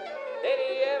through. Did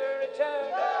he ever return?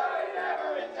 No, he never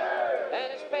returned.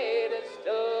 And his fate is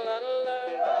still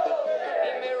unlearned.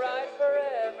 He may ride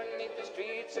forever neath the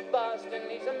streets of Boston.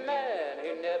 He's a man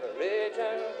who never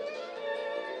returned.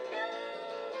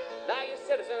 Now you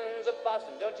citizens of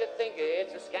Boston, don't you think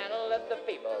it's a scandal that the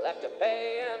people have to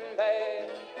pay and pay?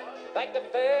 Like the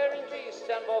fair in Greece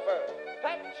and over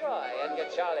Pat Troy and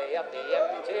get Charlie up the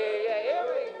MTA. Here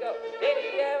we go. Did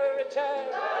he ever return?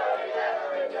 No, he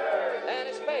never returned. And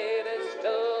his fate is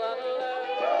still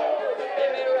unlearned. He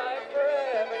may ride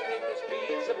forever neath the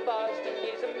streets of Boston.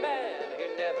 He's a man who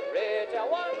never returned.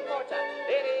 One more time.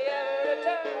 Did he ever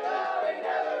return? No, he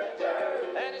never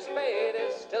returned. And his fate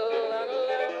is still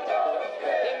unlearned.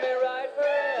 He may ride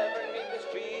forever neath the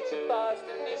streets of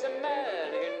Boston. He's a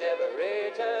man who never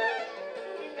returned.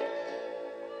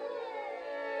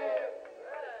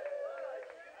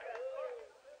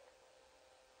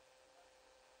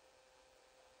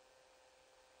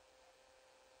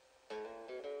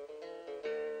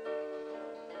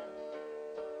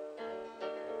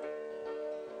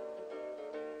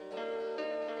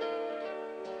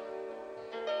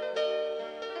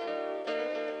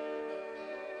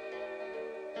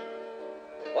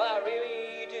 Well, I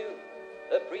really do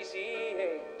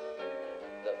appreciate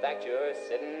the fact you're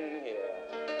sitting here.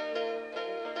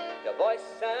 Your voice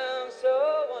sounds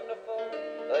so wonderful,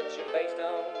 but your face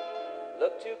don't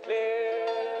look too clear.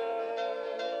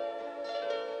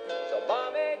 So,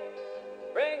 mommy,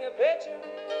 bring a pitcher,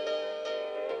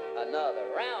 another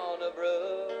round of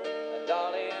brew. And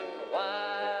darling,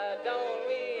 why don't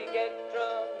we get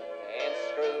drunk and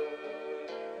screw?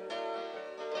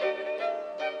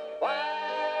 Why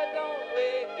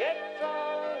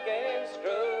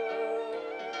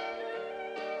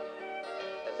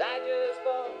I just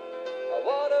bought a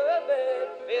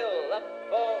waterbed filled up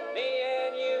for me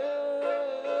and you.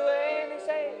 And they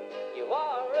say you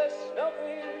are a snow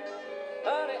queen.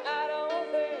 Honey, I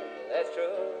don't think that's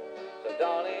true. So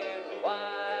darling,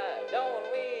 why don't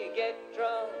we get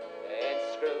drunk and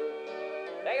screw?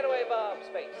 Take it away, Bob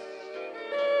Space.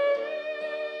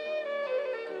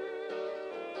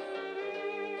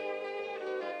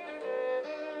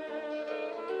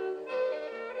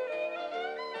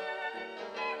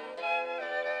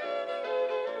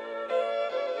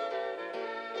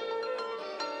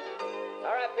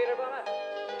 Peter Plummer.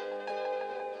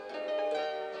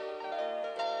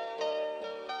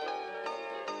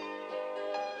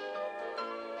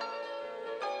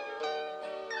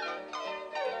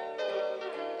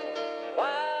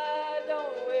 Why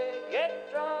don't we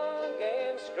get drunk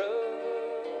and screw?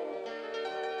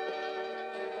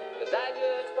 'Cause I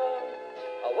just bought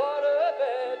a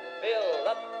waterbed filled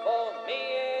up for me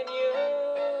and you.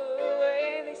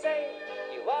 And they say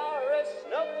you are a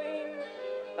snow queen.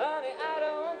 Honey, I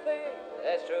don't think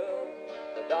that's true.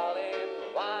 So darling,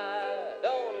 why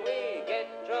don't we get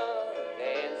drunk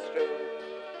and screw?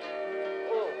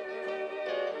 Ooh.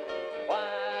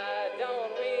 Why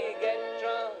don't we get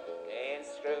drunk and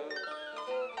screw?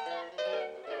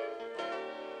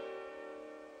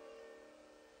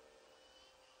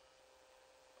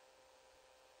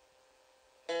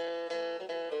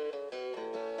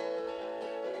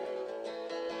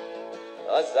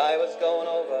 As I was going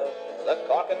over the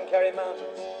Cork and Kerry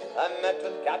Mountains, I met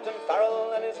with Captain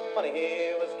Farrell and his money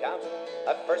he was counting.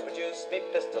 I first produced me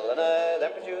pistol and I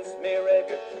then produced me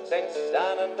rapier, saying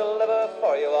stand and deliver,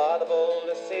 for you are the bold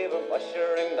deceiver.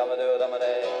 Mushering dum-a-doo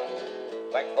dum-a-day.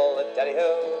 Whack full the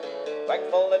daddy-ho, whack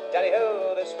full the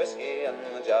daddy-ho, there's whiskey in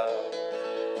the jar.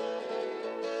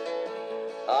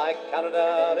 I counted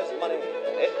out his money,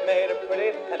 it made a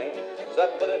pretty penny. So I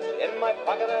put it in my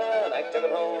pocket and I took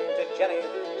it home to Jenny.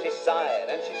 She sighed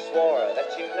and she swore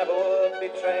that she never would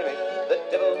betray me. The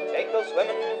devil take those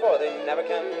women, for they never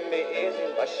can be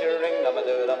easy. Mushering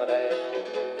dum-a-doo-dum-a-day.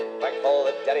 Whack full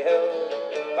the daddy-ho,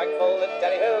 whack full the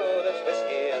daddy-ho, there's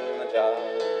whiskey in the jar.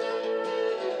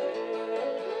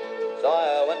 So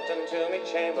I went into me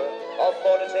chamber, all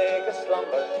for to take a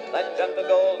slumber. I dreamt of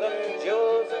golden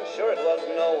jewels, and sure it was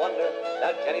no wonder.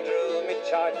 Now Jenny drew me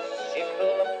charts, she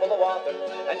filled them full of water,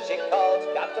 and she called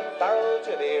Captain Farrell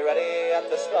to be ready at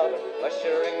the slaughter.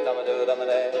 Mushering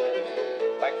dum-a-doo-dum-a-day.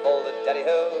 Whack full the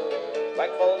daddy-ho,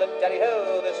 whack full the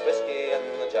daddy-ho, there's whiskey in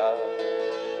the jar.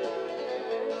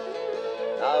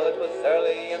 Now it was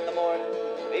early in the morning,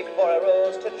 before I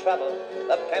rose to travel.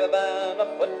 Up came a band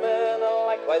of footmen, and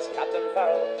likewise Captain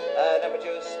Farrell. I'd never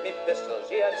produced me pistol,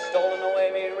 she had stolen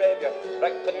away me rapier, but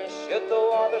I couldn't shoot the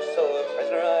water, so a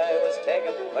prisoner I was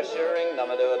taken. Mushering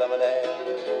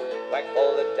dum-a-doo-dum-a-day. Whack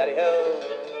full the daddy-ho,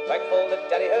 whack full the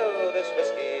daddy-ho, there's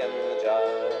whiskey in the jar.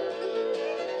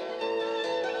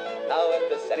 Now if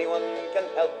there's anyone can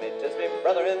help me, 'tis me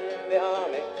brother in the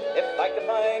army. If I can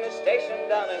find a station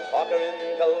down in Cork or in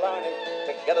Killarney,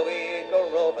 together we go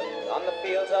roving on the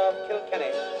fields of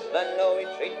Kilkenny. Then know he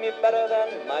treat me better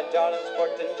than my darling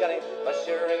sporting Jenny.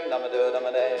 Mushering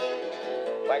dum-a-doo-dum-a-day.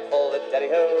 Whack full the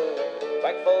daddy-ho,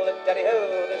 whack full the daddy-ho,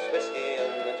 there's whiskey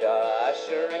in the jar.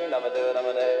 Mushering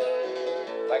dum-a-doo-dum-a-day.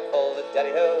 Whack full the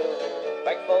daddy-ho,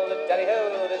 whack full the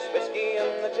daddy-ho, there's whiskey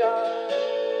in the jar.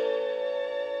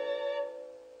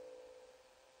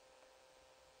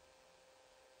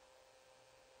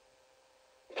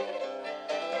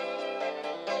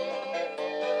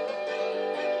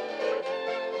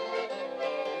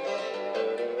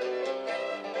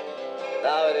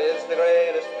 Now it is the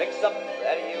greatest mix-up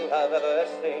that you have ever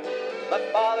seen. My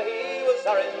father, he was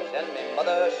orange, and my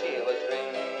mother, she was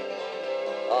green.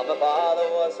 Oh, my father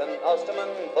was an Ulsterman,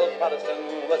 full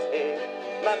Protestant was he.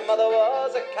 My mother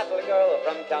was a Catholic girl,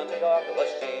 from County Cork was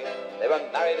she. They were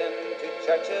married in two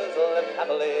churches, lived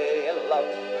happily in love,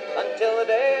 until the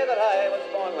day that I was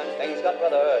born, when things got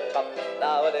rather tough.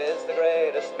 Now it is the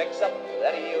greatest mix-up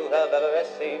that you have ever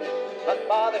seen. My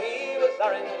father, he was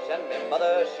orange, and my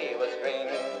mother, she was green.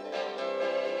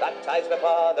 Baptized by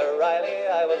Father Riley,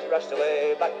 I was rushed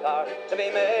away by car to be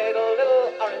made a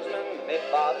little Orangeman, me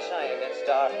father shining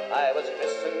star. I was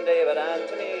christened David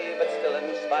Anthony, but still in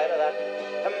spite of that,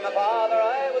 to my father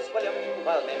I was William,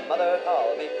 while me mother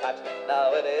called me Pat.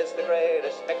 Now it is the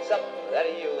greatest mix-up that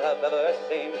you have ever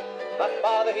seen. My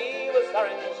father, he was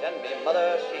orange, and me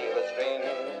mother, she was green.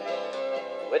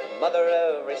 With mother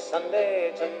every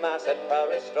Sunday to mass at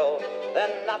Priory stroll.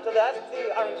 Then after that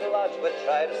the Orange Lodge would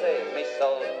try to save me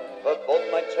soul. For both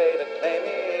my trade would claim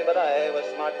me, but I was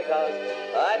smart because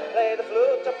I'd play the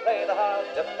flute or play the harp,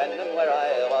 depending where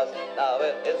I was. Now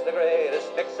it is the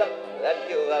greatest mix-up that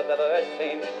you have ever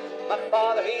seen. My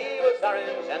father, he was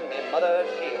orange, and my mother,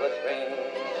 she was green.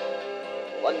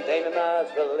 One day my ma's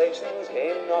relations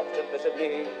came north to visit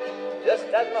me, just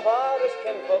as my father's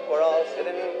kinfolk were all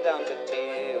sitting down to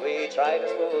tea. We tried to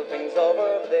smooth things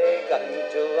over, but they got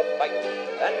into a fight,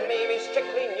 and me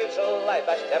strictly neutral, I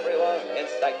bashed everyone in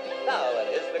sight. Now it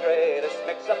is the greatest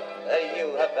mix-up that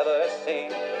you have ever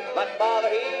seen. My father,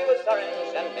 he was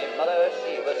orange, and my mother,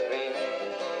 she was green.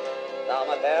 Now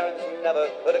my parents never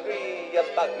could agree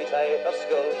about me type of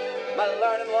school. My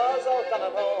learning was all done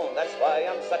at home, that's why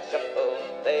I'm such a fool.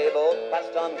 They both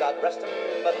passed on, God rest them,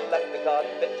 but left me caught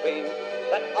between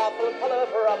that awful colour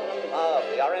problem of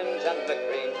the orange and the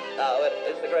green. Now it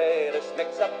is the greatest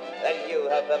mix-up that you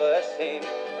have ever seen.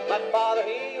 My father,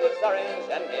 he was orange,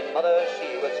 and my mother,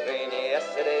 she was green. Yes,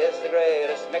 it is the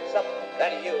greatest mix-up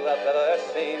that you have ever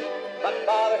seen. My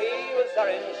father, he was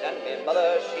orange, and my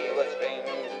mother, she was green.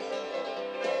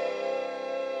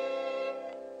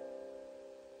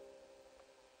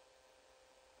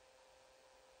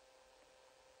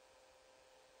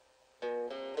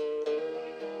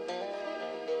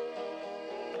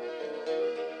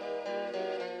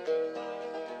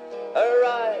 Her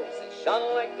eyes, they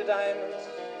shone like the diamonds,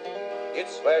 you'd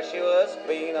swear she was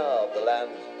queen of the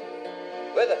land.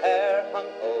 With her hair hung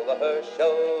over her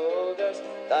shoulders,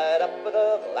 tied up with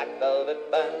a black velvet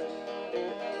band.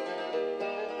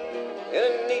 In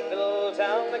a neat little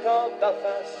town they called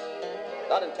Belfast,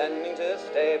 not intending to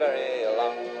stay very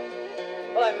long,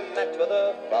 well, I met with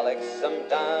a frolicsome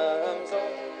damsel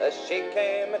as she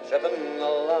came a-tripping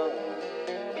along.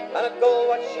 And a gold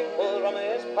watch she pulled from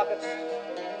his pockets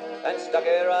and stuck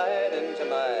it right into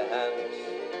my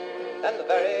hand. And the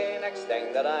very next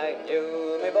thing that I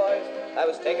knew, me boys, I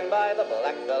was taken by the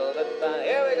black velvet band.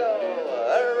 Here we go,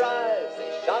 her eyes, they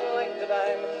shone like the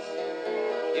diamonds.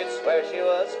 You'd swear she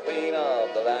was queen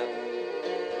of the land.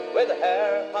 With the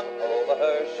hair hung over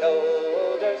her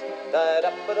shoulders, tied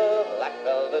up with a black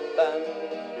velvet band.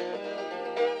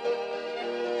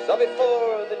 So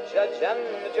before the judge and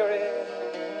the jury,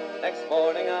 next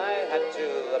morning I had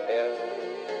to appear.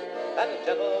 And the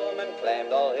gentleman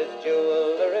claimed all his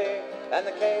jewellery, and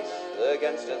the case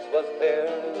against us was clear.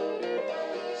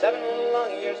 7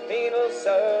 long years penal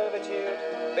servitude,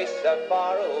 based out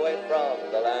far away from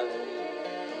the land.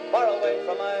 Far away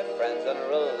from my friends and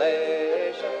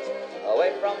relations,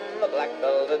 away from the black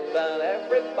velvet band.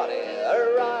 Everybody,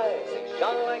 her eyes, they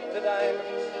shone like the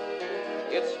diamonds.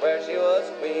 You'd swear she was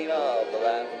queen of the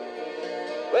land.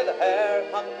 With her hair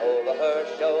hung over her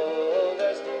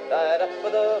shoulders, tied up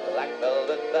with a black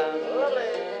velvet band. Lovely!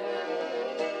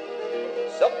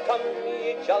 So come,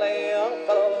 ye jolly young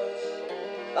fellows,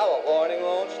 now a warning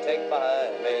won't you take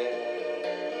by me.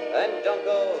 And don't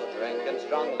go drinking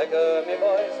strong liquor, me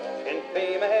boys, in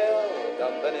female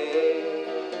company.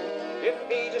 You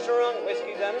feed your strong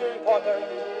whiskies and porter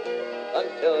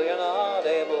until you're not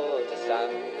able to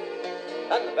stand.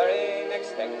 And the very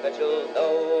next thing that you'll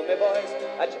know, me boys,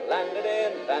 that you landed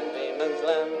in Van Diemen's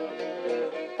Land.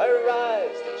 Her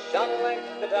eyes, they shone like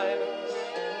the diamonds.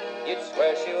 You'd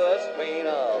swear she was queen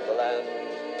of the land.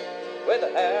 With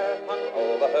her hair hung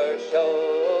over her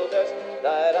shoulders,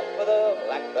 tied up with a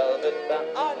black velvet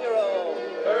band. On your own.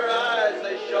 Her eyes,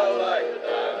 they shone like the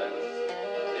diamonds.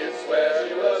 You'd swear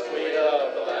she was queen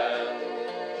of the land.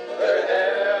 Her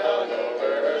hair hung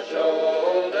over her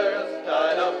shoulders,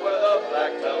 tied up with a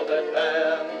black velvet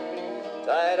band.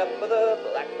 Tied up with a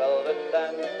black velvet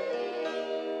band.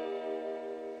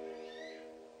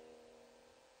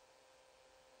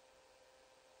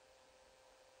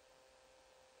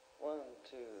 One,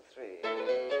 two, three.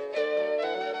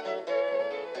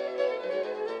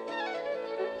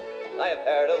 I have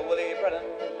heard of Willie Brennan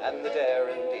and the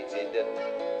daring deeds he did,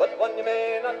 but one you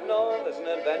may not know, there's an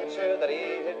adventure that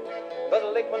he hid. By the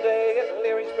lake one day at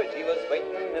Leary's Bridge he was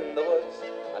waiting in the woods,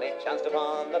 and he chanced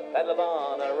upon the peddler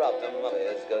Vaughan and robbed him of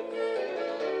his goods.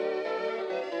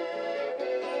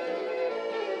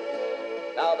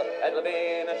 Now the peddler,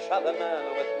 being a travelling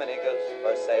man with many goods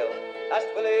for sale,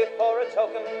 asked Willie for a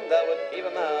token that would keep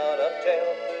him out of jail.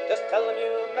 Just tell him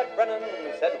you met Brennan,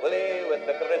 said Willie with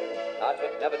a grin. That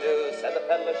would never do, said the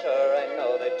peddler, sure I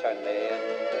know they turned me in.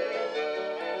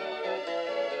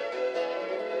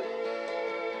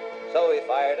 So he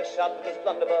fired a shot with his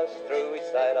blunderbuss through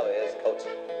each side of his coat,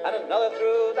 and another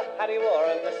through the hat he wore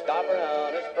and the scarf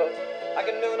around his throat. I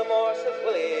can do no more, says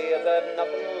Willie, as I've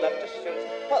nothing left to shoot.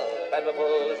 Well, the peddler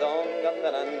pulled his own gun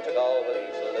then and took all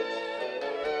Willie's salutes.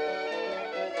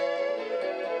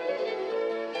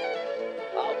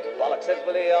 Oh, bollocks, says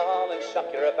Willie, all in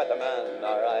shock, you're a better man,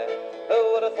 alright.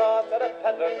 Who would have thought that a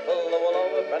peddler pulled the wool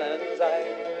over Brennan's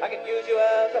eye? I could use you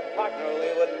as a partner,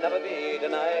 we would never be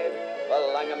denied.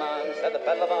 Well, hang a man, said the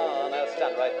peddler Vaughan, I'll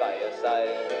stand right by your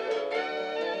side.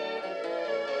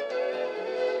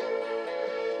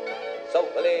 So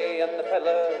Willie and the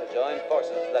peddler joined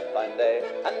forces that fine day,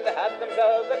 and they had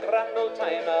themselves a grand old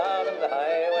time out on the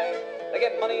highway. They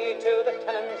gave money to the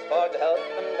tenants for to help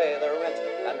them pay their rent,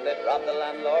 and they'd rob the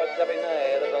landlords every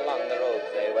night as along the roads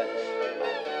they went.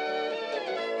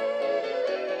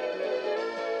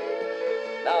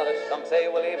 Now there's some say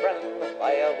Willie Brennan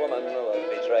by a woman was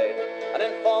betrayed, an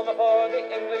informer for the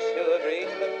English who agreed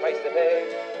to the price they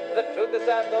paid. The truth is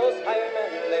that those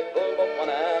highwaymen, they fooled both one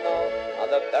and all,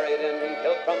 and they're buried in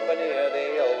Kilcrumper near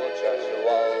the old church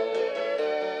wall.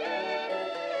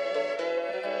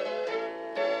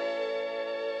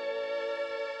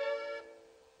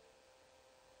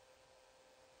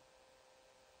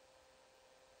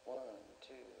 One,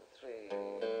 two, three.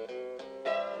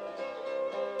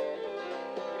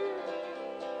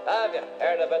 Have you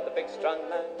heard about the big strong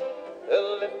man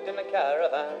who lived in a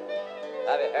caravan?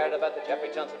 Have you heard about the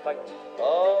Jeffrey Johnson fight?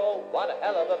 Oh, what a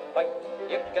hell of a fight.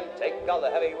 You can take all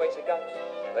the heavyweights you got.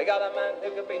 We got a man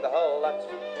who could beat the whole lot.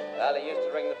 Well, he used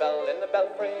to ring the bell in the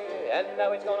belfry, and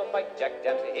now he's gonna fight Jack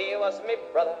Dempsey. He was me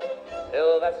brother,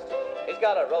 Sylvester. He's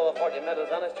got a row of 40 medals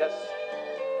on his chest.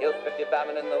 Killed 50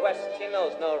 batmen in the west, he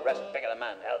knows no rest. Bigger the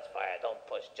man, hell's fire, don't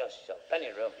push, just shove. Plenty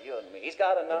of room for you and me. He's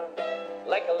got an arm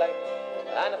like a light,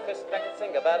 and a fist that can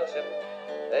sink a battleship.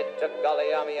 They took all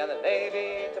the army and the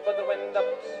navy to put the wind up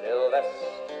Sylvester.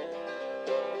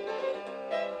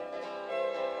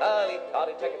 Well, he thought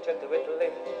he'd take a trip to Italy,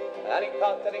 and he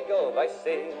thought that he'd go by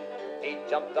sea. He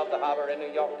jumped off the harbor in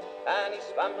New York, and he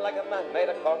swam like a man made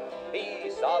of cork. He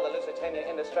saw the Lusitania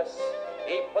in distress.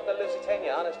 He put the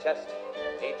Lusitania on his chest.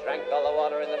 He drank all the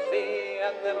water in the sea,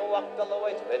 and then walked all the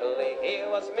way to Italy. He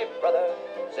was me brother,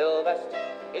 Sylvester.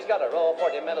 He's got a row of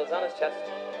 40 medals on his chest.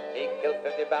 He killed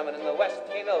 50 bowmen in the West.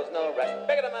 He knows no rest.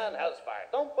 Bigger the man, hell's fire.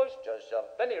 Don't push, just shove.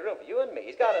 Plenty of room for you and me.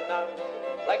 He's got an arm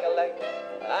like a leg,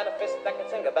 and a fist that can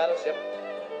sink a battleship.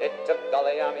 It took all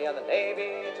the army and the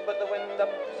navy to put the wind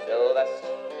up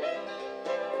Sylvester.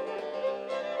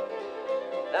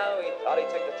 Now he thought he'd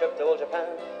take the trip to old Japan,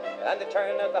 and they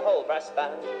turned out the whole brass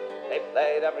band. They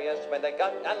played every instrument they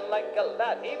got, and like a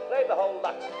lad, he played the whole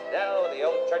lot. Now the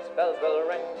old church bells will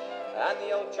ring, and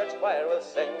the old church choir will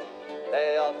sing.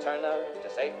 They all turn out to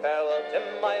say farewell to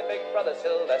my big brother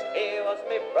Sylvester. He was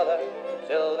me brother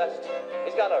Sylvester.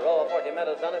 He's got a row of 40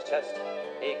 medals on his chest.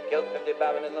 He killed 50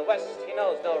 bowmen in the West. He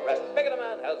knows no rest. Bigger the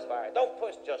man, hell's fire. Don't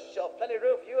push, just shove. Plenty of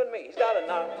room for you and me. He's got an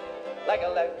arm like a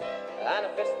leg, and a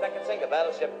fist that can sink a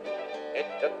battleship. It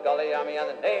took all the army and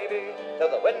the navy till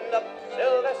the wind up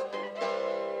Sylvester.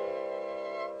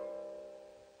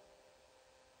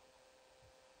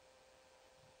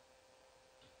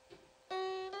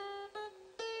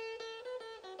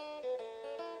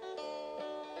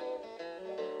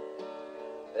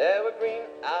 There were green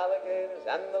alligators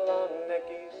and the long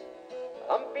neckies,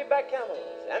 humpy-back camels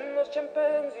and those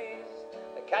chimpanzees,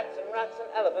 the cats and rats and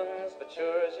elephants, but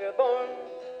sure as you're born,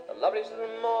 the loveliest of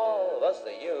them all was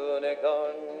the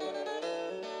unicorn.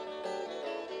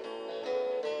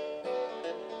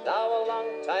 Now a long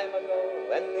time ago,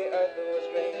 when the earth was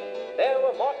green, there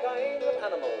were more kinds of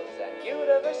animals than you'd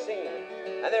ever seen,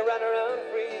 and they ran around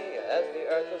free as the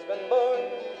earth was been born.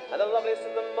 And the loveliest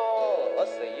of them all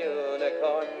was the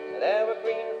unicorn. There were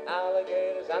green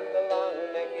alligators and the long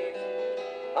neckies,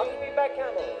 humpy-back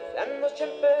camels and those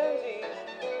chimpanzees,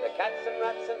 the cats and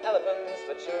rats and elephants,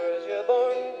 but sure as you're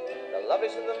born, the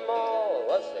loveliest of them all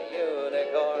was the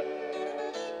unicorn.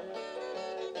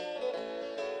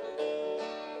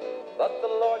 But the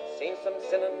Lord seen some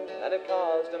sinning, and it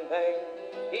caused him pain.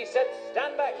 He said,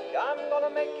 stand back, I'm gonna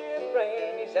make it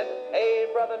rain. He said, hey,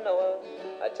 brother Noah,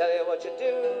 I tell you what you do.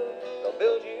 Go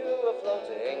build you a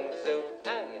floating suit,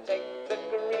 and you take the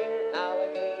green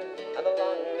alligator and the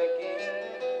long neckies,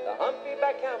 the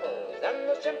humpy-back camels and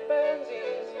the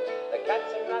chimpanzees, the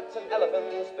cats and rats and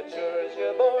elephants, but sure as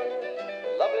you're born,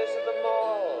 the loveliest of them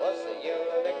all was the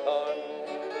unicorn.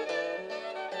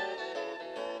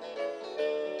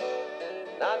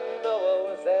 Now Noah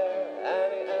was there,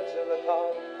 and he answered the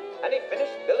call, and he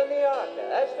finished building the ark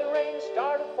as the rain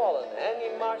started falling, and he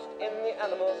marched in the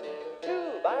animals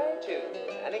 2 by 2,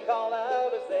 and he called out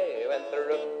as they went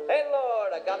through, hey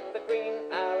Lord, I got the green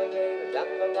alligators and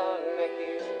the long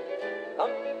neckies,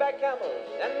 humpy-back camels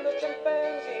and the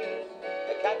chimpanzees,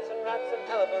 the cats and rats and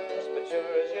elephants, but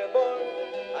sure as you're born,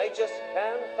 I just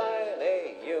can't find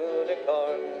a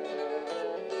unicorn.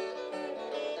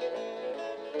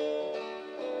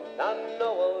 Now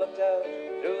Noah looked out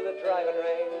through the driving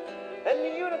rain, and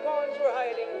the unicorns were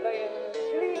hiding, playing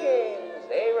silly games.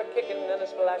 They were kicking and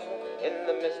splashing in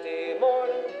the misty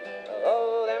morn.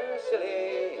 Oh, them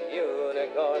silly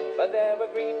unicorns. But there were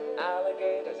green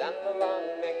alligators and the long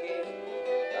neckies,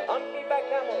 the humpy-back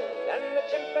camels and the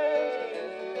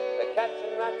chimpanzees, the cats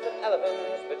and rats and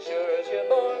elephants, but sure as you're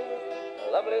born,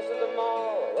 the loveliest of them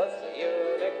all was the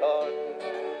unicorn.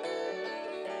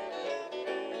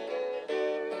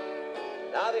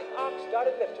 Now the ark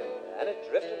started lifting, and it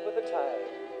drifted with the tide,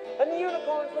 and the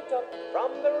unicorns looked up from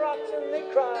the rocks and they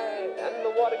cried, and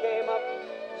the water came up,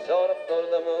 sort of floated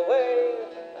them away.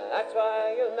 That's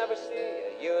why you'll never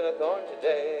see a unicorn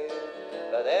today.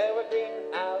 But there were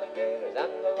green alligators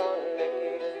and the long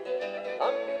neckies,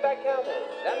 humpy-back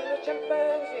camels and the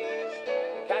chimpanzees,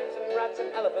 cats and rats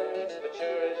and elephants, but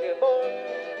sure as you're born,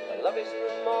 the loveliest of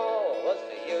them all was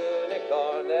the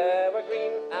unicorn. There were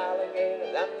green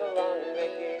alligators and the long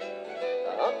neckies,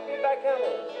 the humpy-back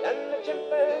camels and the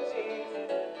chimpanzees,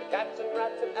 the cats and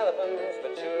rats and elephants,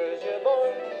 but sure as you're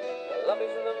born, the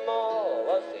loveliest of them all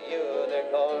was the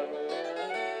unicorn.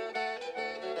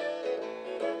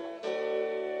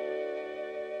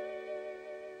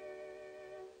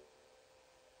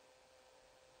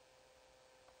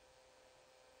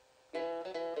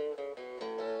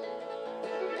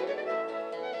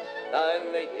 Now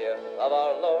in the year of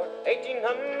our Lord,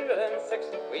 1806,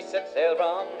 we set sail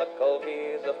from the cold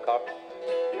quays of Cork.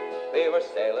 We were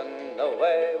sailing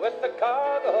away with a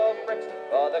cargo of bricks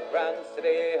for the Grand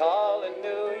City Hall in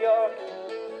New York.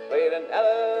 We With an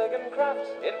elegant craft,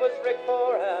 it was rigged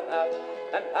fore and aft,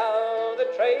 and how the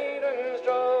trade winds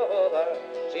drove her.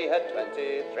 She had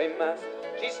 23 masts,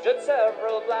 she stood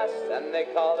several blasts, and they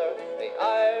called her the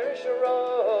Irish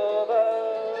Rover.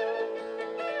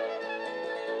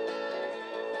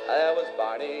 There was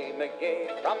Barney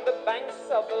McGee from the banks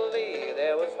of the Lee,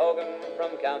 there was Hogan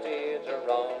from County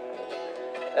Tyrone.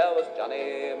 There was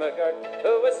Johnny McGirt,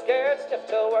 who was scared stiff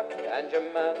to work, and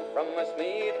your man from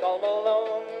Westmeath called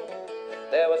Malone.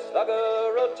 There was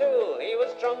Slugger O'Toole, he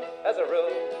was drunk as a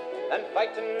rule, and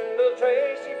fighting Bill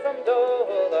Tracy from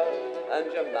Dover. And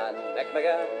your man Nick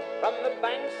McGann from the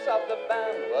banks of the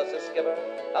Bann was the skipper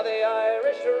of the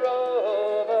Irish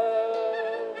Rover.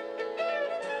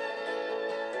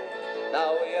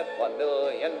 Now we had 1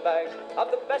 million bags of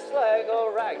the best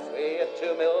Lego rags, we had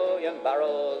 2 million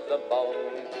barrels of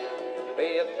bone.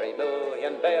 We had 3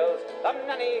 million bales of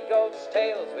nanny goats'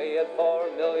 tails, we had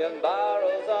 4 million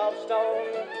barrels of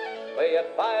stone. We had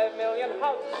 5 million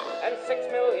hogs and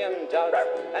 6 million jugs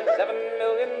and 7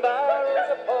 million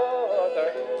barrels of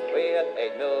porter. We had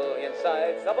 8 million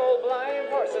sides of old blind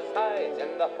horses' hides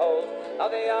in the hold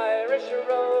of the Irish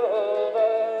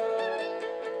Rover.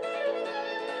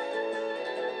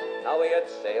 Now we had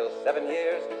sailed 7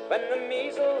 years when the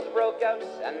measles broke out,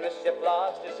 and the ship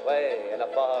lost its way in a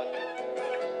fog.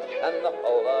 And the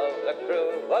whole of the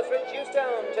crew was reduced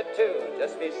down to 2,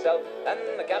 just myself and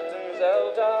the captain's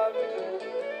old dog.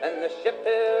 And the ship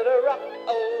hit a rock,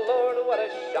 oh Lord, what a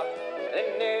shock, and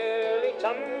it nearly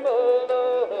tumbled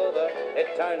over.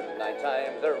 It turned 9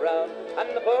 times around, and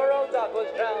the poor old dog was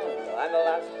drowned. I'm the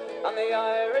last on the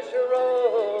Irish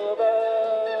Rover.